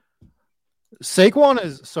 Saquon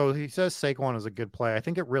he says Saquon is a good play. I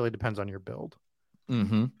think it really depends on your build.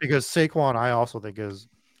 Mm-hmm. Because Saquon, I also think is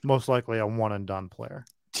most likely a one and done player.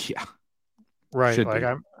 Yeah. Right.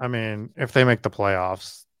 I mean, if they make the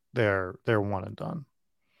playoffs, they're one and done.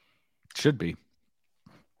 Should be.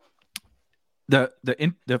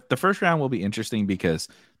 The first round will be interesting because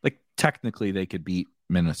like technically they could beat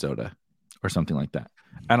Minnesota or something like that.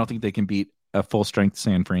 I don't think they can beat a full strength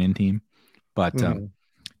San Fran team, but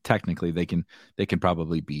technically they can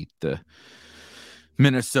probably beat the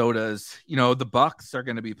Minnesotas. You know, the Bucks are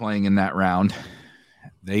going to be playing in that round.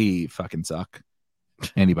 They fucking suck.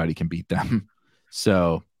 Anybody can beat them.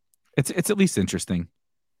 So it's at least interesting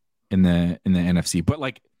in the NFC, but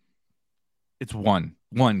like it's one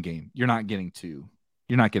game. You're not getting two.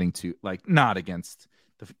 Like not against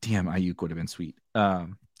the damn Ayuk would have been sweet.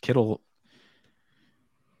 Kittle.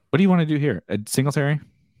 What do you want to do here? A Singletary?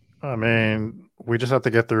 I mean, we just have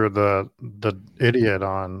to get through the idiot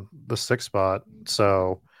on the 6th spot.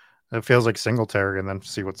 So it feels like Singletary and then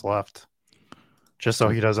see what's left. Just so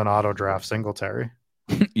he doesn't auto draft Singletary.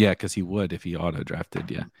 Yeah, because he would if he auto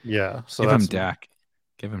drafted. Yeah. Yeah. So give him Dak.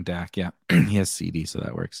 Give him Dak. Yeah. He has CD, so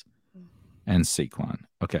that works. And Saquon.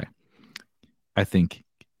 Okay. I think.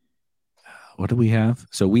 What do we have?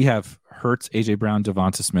 So we have Hurts, AJ Brown,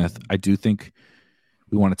 Devonta Smith. I do think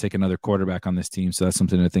we want to take another quarterback on this team, so that's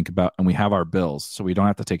something to think about. And we have our Bills, so we don't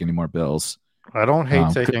have to take any more Bills. I don't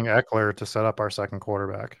hate taking Eckler to set up our second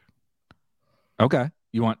quarterback. Okay.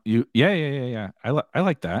 Yeah. I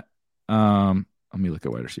like that. Let me look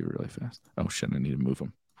at wide receiver really fast. Oh shit, I need to move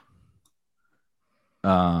him.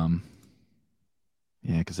 Yeah,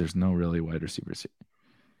 because there's no really wide receivers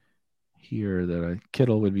here that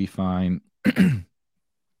Kittle would be fine.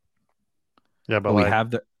 Yeah, but we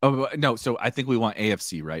have the no. So I think we want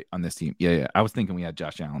AFC right on this team. Yeah. I was thinking we had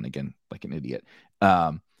Josh Allen again, like an idiot.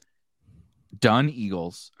 Done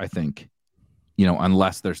Eagles. I think,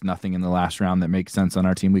 unless there's nothing in the last round that makes sense on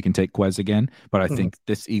our team, we can take Quez again. But I think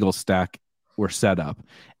this Eagles stack we're set up,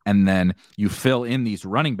 and then you fill in these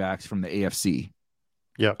running backs from the AFC.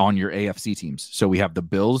 Yeah, on your AFC teams. So we have the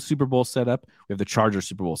Bills Super Bowl set up. We have the Chargers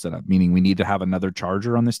Super Bowl set up, meaning we need to have another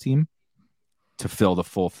Charger on this team to fill the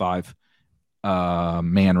full 5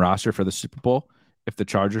 man roster for the Super Bowl if the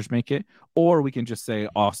Chargers make it. Or we can just say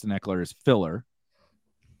Austin Eckler is filler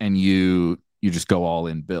and you just go all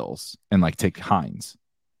in Bills and like take Hines.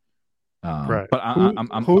 Right. But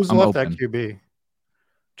who's I'm left open. at QB?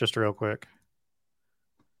 Just real quick.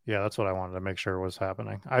 Yeah, that's what I wanted to make sure was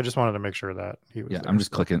happening. I just wanted to make sure that he was. Yeah, there. I'm just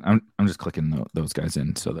clicking. I'm just clicking those guys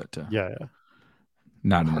in so that. Yeah.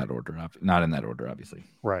 Not in that order. Not in that order, obviously.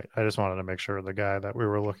 Right. I just wanted to make sure the guy that we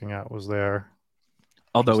were looking at was there.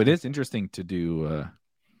 Although it is interesting to do.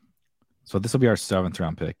 So this will be our 7th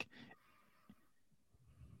round pick.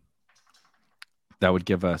 That would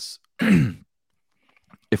give us,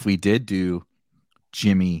 if we did do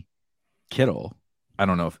Jimmy Kittle, I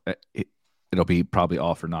don't know if it'll be probably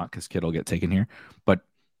all for naught because Kittle get taken here. But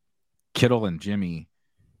Kittle and Jimmy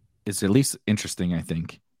is at least interesting, I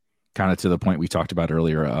think, kind of to the point we talked about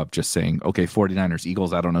earlier of just saying, okay, 49ers,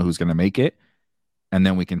 Eagles, I don't know who's going to make it. And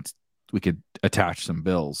then we could attach some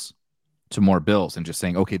Bills to more Bills and just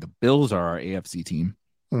saying, okay, the Bills are our AFC team.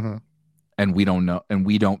 Mm-hmm. And we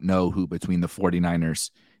don't know who between the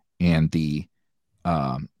 49ers and the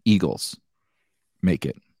Eagles make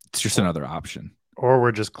it. It's just another option. Or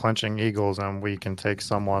we're just clenching Eagles and we can take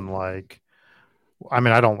someone like, I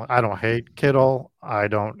mean, I don't hate Kittle. I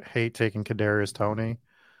don't hate taking Kadarius Toney.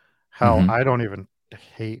 Hell, I don't even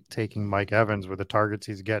hate taking Mike Evans with the targets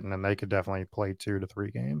he's getting, and they could definitely play 2 to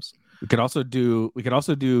 3 games. We could also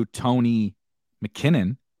do Toney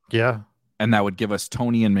McKinnon. Yeah. And that would give us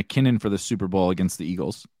Toney and McKinnon for the Super Bowl against the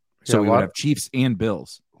Eagles. So we would have Chiefs and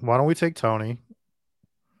Bills. Why don't we take Toney?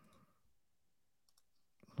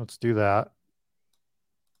 Let's do that.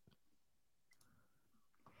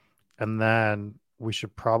 And then we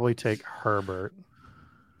should probably take Herbert.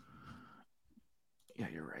 Yeah,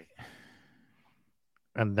 you're right.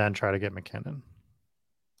 And then try to get McKinnon.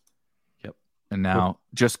 Yep. And now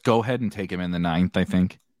just go ahead and take him in the 9th, I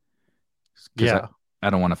think. Yeah. I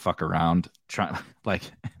don't want to fuck around.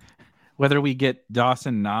 Whether we get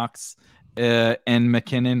Dawson Knox and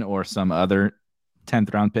McKinnon or some other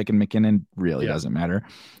 10th round pick in McKinnon really doesn't matter.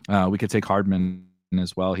 We could take Hardman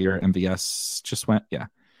as well here. MVS just went. Yeah.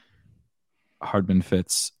 Hardman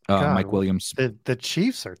fits. Mike Williams. The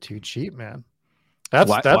Chiefs are too cheap, man. That's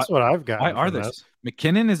what I've got. Why are this?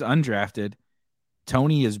 McKinnon is undrafted.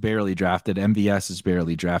 Toney is barely drafted. MVS is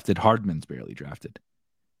barely drafted. Hardman's barely drafted.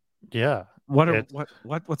 Yeah.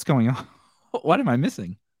 What's going on? What am I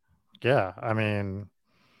missing? Yeah. I mean,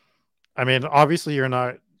 obviously you're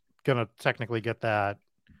not going to technically get that.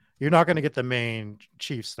 You're not going to get the main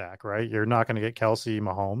Chiefs stack, right? You're not going to get Kelsey,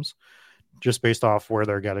 Mahomes just based off where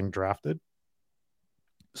they're getting drafted.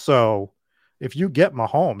 So if you get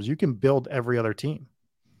Mahomes, you can build every other team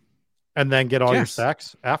and then get all your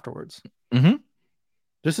sacks afterwards. Mm-hmm.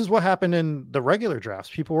 This is what happened in the regular drafts.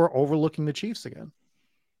 People were overlooking the Chiefs again.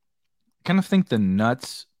 I kind of think the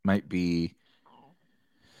nuts might be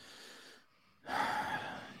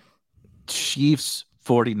Chiefs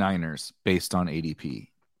 49ers based on ADP.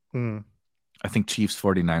 I think Chiefs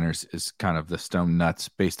 49ers is kind of the stone nuts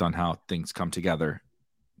based on how things come together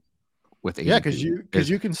with ADP. Yeah, because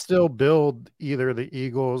you can still build either the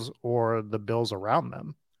Eagles or the Bills around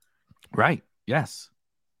them. Right. Yes.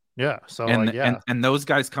 Yeah. So and those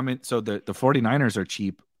guys come in. So the 49ers are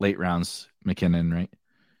cheap late rounds, McKinnon, right?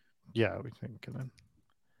 Yeah, we think McKinnon.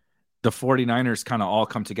 The 49ers kind of all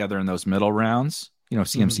come together in those middle rounds.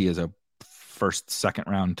 CMC is a first, second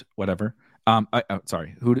round, whatever.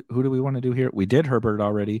 Sorry. Who do we want to do here? We did Herbert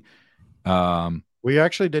already. We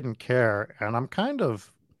actually didn't care, and I'm kind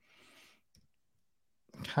of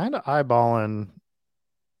eyeballing.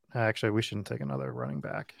 Actually, we shouldn't take another running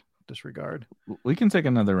back. Disregard. We can take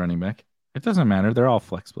another running back. It doesn't matter. They're all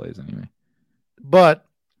flex plays anyway. But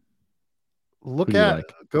look at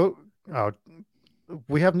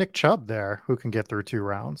we have Nick Chubb there who can get through 2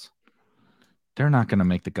 rounds. They're not going to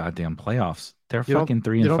make the goddamn playoffs. They're fucking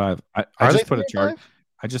 3-5. I just put a charge.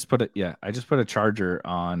 I just put it. Yeah, I just put a Charger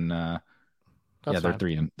on. They're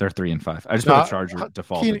 3-5. I just put a Charger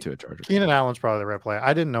defaulted to a Charger. Keenan Allen's probably the right play.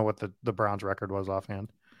 I didn't know what the Browns record was offhand.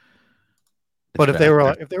 But if they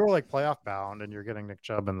were like playoff bound and you're getting Nick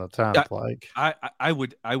Chubb in the 10th, I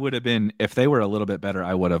would have been, if they were a little bit better,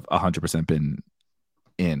 I would have 100% been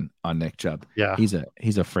in on Nick Chubb. Yeah, he's a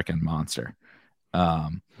freaking monster.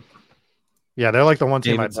 Yeah, they're like the one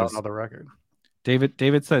team I don't know the record.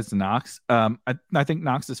 David says Knox. I think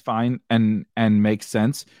Knox is fine and makes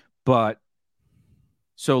sense, but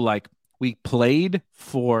so like we played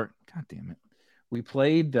for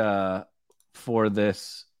for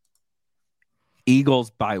this Eagles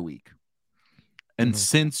bye week, and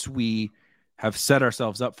since we have set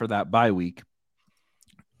ourselves up for that bye week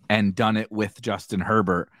and done it with Justin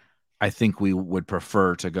Herbert, I think we would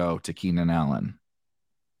prefer to go to Keenan Allen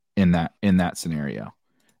in that scenario.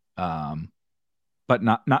 But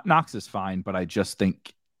not Knox is fine, but I just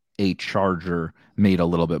think a Charger made a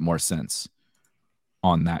little bit more sense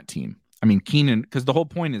on that team. I mean, Keenan, because the whole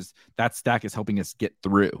point is that stack is helping us get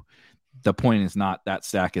through. The point is not that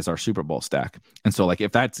stack is our Super Bowl stack. And so, like,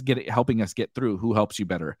 if that's helping us get through, who helps you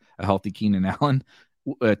better? A healthy Keenan Allen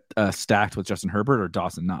stacked with Justin Herbert or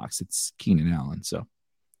Dawson Knox? It's Keenan Allen. So,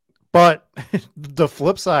 but the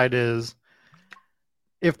flip side is,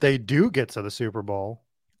 if they do get to the Super Bowl,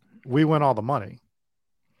 we win all the money.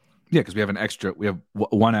 Yeah, because we have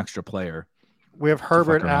one extra player. We have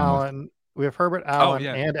Herbert Allen. We have Herbert Allen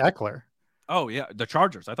and Eckler. Oh yeah, the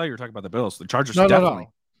Chargers. I thought you were talking about the Bills. The Chargers definitely.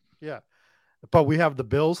 No. Yeah, but we have the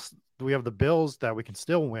Bills. We have the Bills that we can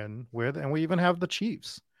still win with, and we even have the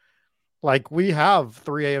Chiefs. Like, we have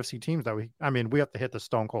 3 AFC teams that we have to hit the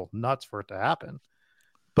stone cold nuts for it to happen.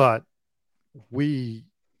 But we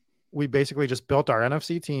basically just built our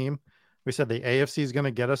NFC team. We said the AFC is going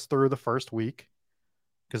to get us through the first week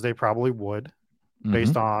because they probably would,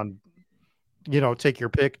 based on, take your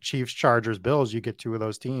pick, Chiefs, Chargers, Bills. You get 2 of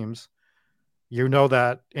those teams. You know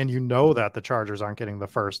that, and that the Chargers aren't getting the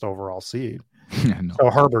first overall seed. No. So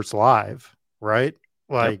Herbert's live, right?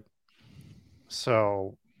 Like,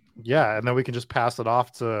 So yeah, and then we can just pass it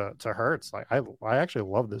off to Hurts. Like, I actually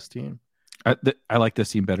love this team. I like this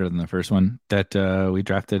team better than the first one that we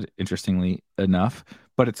drafted, interestingly enough.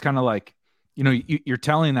 But it's kind of like, you're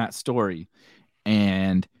telling that story,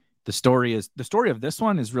 and the story of this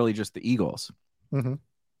one is really just the Eagles. Mm-hmm.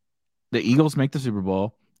 The Eagles make the Super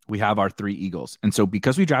Bowl. We have our 3 Eagles. And so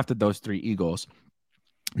because we drafted those 3 Eagles,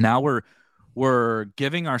 now we're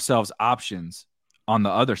giving ourselves options on the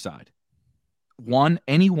other side.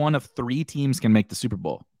 Any one of 3 teams can make the Super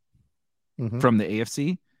Bowl from the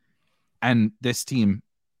AFC, and this team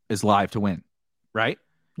is live to win, right?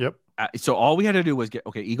 Yep. So all we had to do was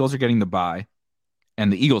Eagles are getting the bye,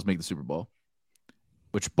 and the Eagles make the Super Bowl,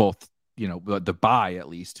 which both, the bye at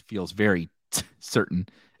least feels very certain.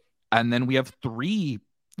 And then we have 3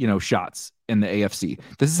 shots in the AFC.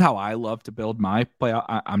 This is how I love to build my playoff.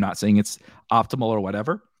 I'm not saying it's optimal or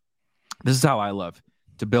whatever. This is how I love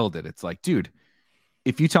to build it. It's like, dude,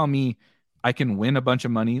 if you tell me I can win a bunch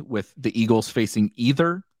of money with the Eagles facing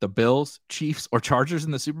either the Bills, Chiefs, or Chargers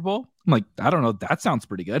in the Super Bowl, I'm like, I don't know. That sounds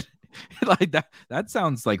pretty good. Like that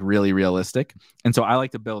sounds like really realistic. And so I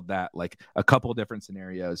like to build that, like a couple different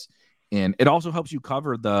scenarios. And it also helps you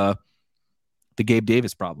cover the Gabe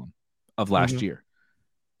Davis problem of last year.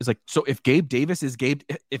 It's like, so if Gabe Davis is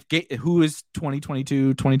who is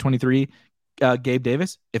 2022, 2023 Gabe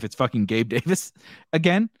Davis, if it's fucking Gabe Davis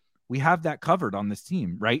again, We have that covered on this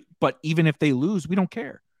team, right? But even if they lose, we don't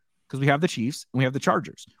care because we have the Chiefs and we have the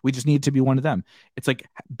Chargers. We just need to be one of them. It's like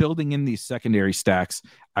building in these secondary stacks,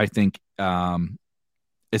 I think,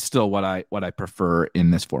 is still what I prefer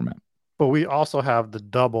in this format. But we also have the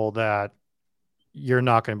double that you're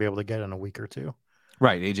not going to be able to get in a week or two.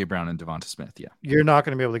 Right, A.J. Brown and Devonta Smith, yeah. You're not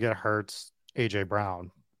going to be able to get Hurts, A.J. Brown,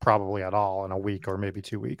 probably at all in a week or maybe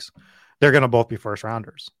 2 weeks. They're going to both be first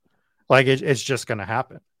rounders. Like, it's just going to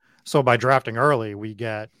happen. So by drafting early, we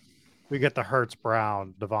get the Hurts,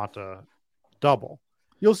 Brown, Devonta double.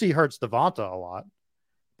 You'll see Hurts, Devonta a lot,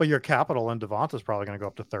 but your capital in Devonta is probably going to go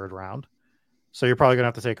up to third round. So you're probably going to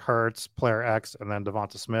have to take Hurts, player X, and then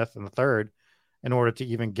Devonta Smith in the third in order to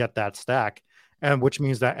even get that stack. And which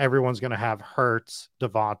means that everyone's going to have Hurts,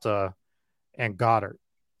 Devonta, and Goddard,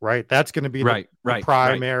 right? That's going to be the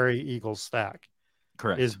primary Eagles stack.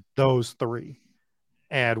 Correct. Is those three.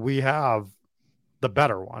 And we have the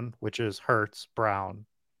better one, which is Hurts, Brown,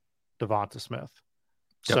 Devonta Smith.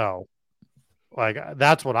 Yep. So, like,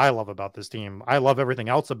 that's what I love about this team. I love everything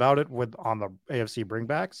else about it on the AFC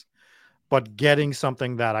bringbacks, but getting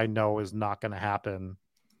something that I know is not going to happen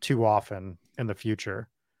too often in the future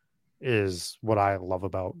is what I love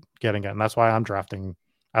about getting it. And that's why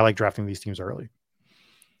I like drafting these teams early.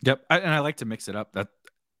 Yep. And I like to mix it up. That's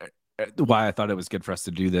why I thought it was good for us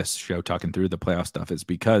to do this show talking through the playoff stuff is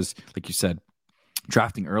because, like you said,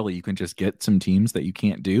 drafting early, you can just get some teams that you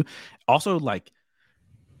can't do. Also, like,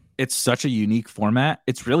 it's such a unique format.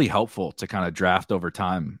 It's really helpful to kind of draft over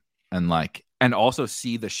time and also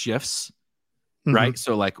see the shifts, right?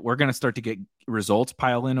 So, like, we're going to start to get results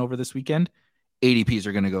pile in over this weekend. ADPs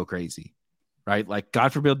are going to go crazy, right? Like,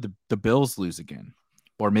 God forbid the Bills lose again,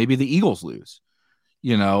 or maybe the Eagles lose,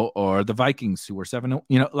 or the Vikings who were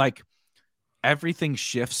 7-0, like, everything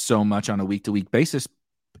shifts so much on a week-to-week basis.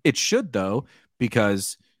 It should, though,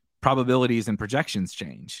 because probabilities and projections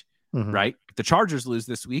change, right? If the Chargers lose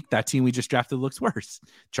this week, that team we just drafted looks worse.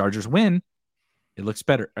 Chargers win, it looks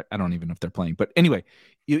better. I don't even know if they're playing. But anyway,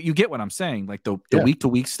 you get what I'm saying. Like, the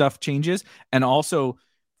week-to-week stuff changes, and also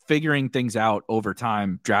figuring things out over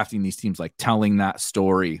time, drafting these teams, like telling that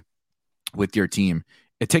story with your team.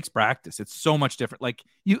 It takes practice. It's so much different. Like,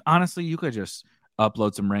 you could just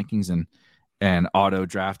upload some rankings and auto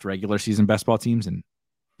draft regular season best ball teams and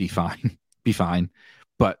be fine.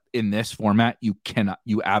 But in this format, you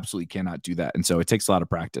absolutely cannot do that. And so it takes a lot of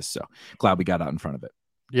practice. So glad we got out in front of it.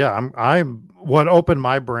 Yeah. I'm what opened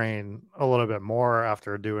my brain a little bit more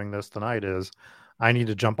after doing this tonight is I need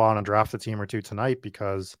to jump on and draft a team or two tonight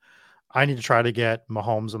because I need to try to get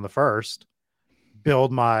Mahomes in the first,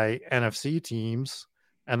 build my NFC teams,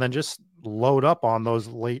 and then just load up on those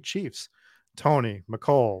late Chiefs. Tony,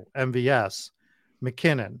 McCole, MVS,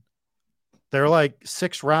 McKinnon. They're like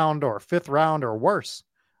 6th round or 5th round or worse.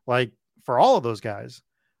 Like, for all of those guys,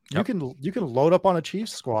 you can load up on a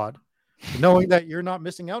Chiefs squad knowing that you're not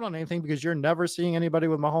missing out on anything because you're never seeing anybody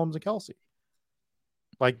with Mahomes and Kelsey.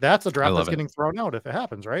 Like, that's a draft that's getting thrown out if it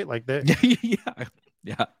happens, right? Like, yeah,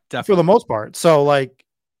 definitely. For the most part. So, like,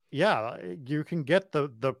 yeah, you can get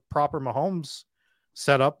the proper Mahomes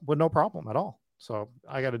set up with no problem at all. So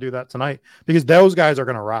I got to do that tonight because those guys are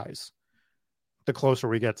going to rise the closer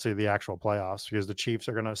we get to the actual playoffs, because the Chiefs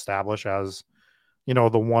are going to establish as, the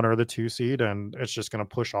 1 or the 2 seed, and it's just going to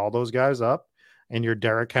push all those guys up, and your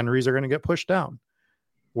Derrick Henrys are going to get pushed down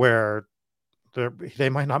where they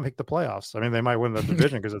might not make the playoffs. I mean, they might win the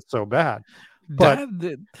division because it's so bad. But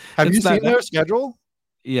have you seen their schedule?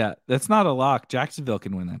 Yeah, that's not a lock. Jacksonville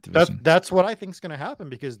can win that division. That's what I think is going to happen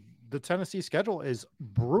because the Tennessee schedule is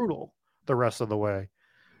brutal the rest of the way.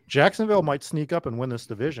 Jacksonville might sneak up and win this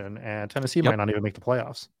division, and Tennessee might not even make the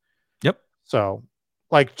playoffs. Yep. So,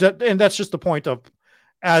 like, and that's just the point of,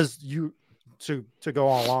 as you to go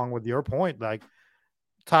along with your point, like,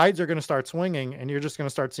 tides are going to start swinging, and you're just going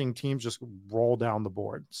to start seeing teams just roll down the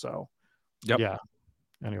board. So, yeah.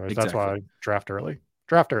 Anyways, That's why I draft early.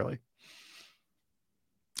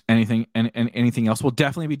 Anything else? We'll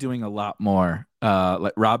definitely be doing a lot more.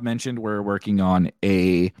 Like Rob mentioned, we're working on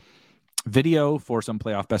a video for some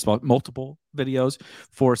playoff best ball, multiple videos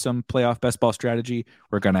for some playoff best ball strategy.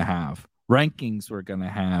 We're going to have rankings. We're going to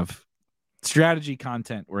have strategy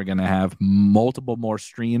content. We're going to have multiple more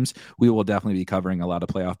streams. We will definitely be covering a lot of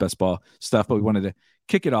playoff best ball stuff, but we wanted to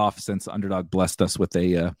kick it off since Underdog blessed us with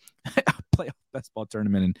a playoff best ball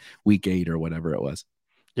tournament in week 8 or whatever it was.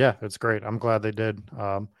 Yeah, it's great. I'm glad they did.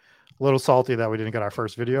 A little salty that we didn't get our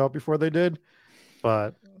first video out before they did,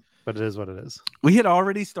 but it is what it is. We had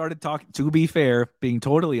already started talking, to be fair, being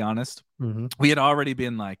totally honest, we had already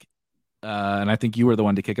been like, and I think you were the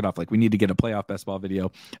one to kick it off. Like, we need to get a playoff best ball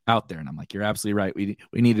video out there. And I'm like, you're absolutely right. We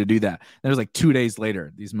need to do that. And it was like 2 days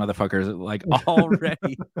later, these motherfuckers like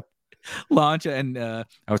already launch. And I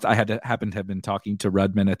had to happen to have been talking to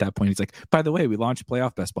Rudman at that point. He's like, by the way, we launched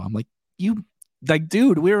playoff best ball. I'm like,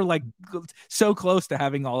 dude, we were like so close to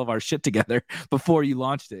having all of our shit together before you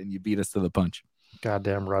launched it, and you beat us to the punch.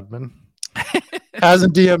 Goddamn Rudman.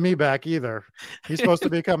 Hasn't DM'd me back either. He's supposed to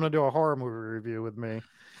be coming to do a horror movie review with me,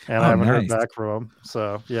 and I haven't heard back from him.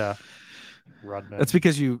 So yeah, Rudman. That's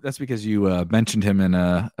because you mentioned him in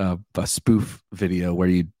a spoof video where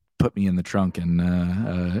you put me in the trunk, and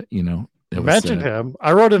mentioned him.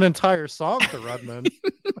 I wrote an entire song to Rudman.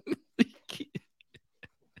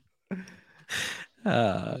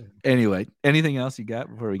 Anyway, anything else you got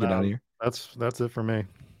before we get out of here? That's it for me.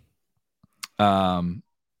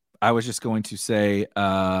 I was just going to say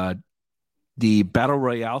the Battle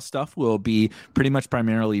Royale stuff will be pretty much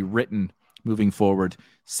primarily written moving forward.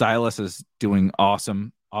 Silas is doing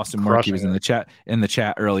awesome work. He was in the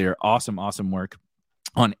chat earlier. Awesome work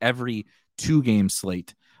on every 2-game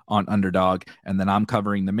slate on Underdog, and then I'm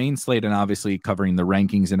covering the main slate and obviously covering the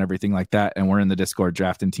rankings and everything like that. And we're in the Discord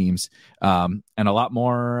drafting teams, and a lot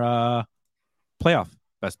more playoff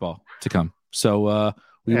best ball to come. So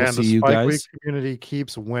we will see you guys. The community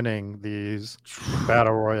keeps winning these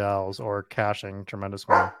battle royales or cashing tremendous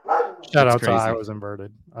money. Shout out to I Was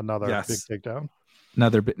Inverted. Another big takedown.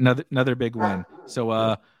 Another big win.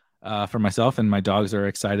 So for myself, and my dogs are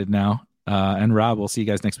excited now. And Rob, we'll see you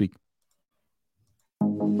guys next week.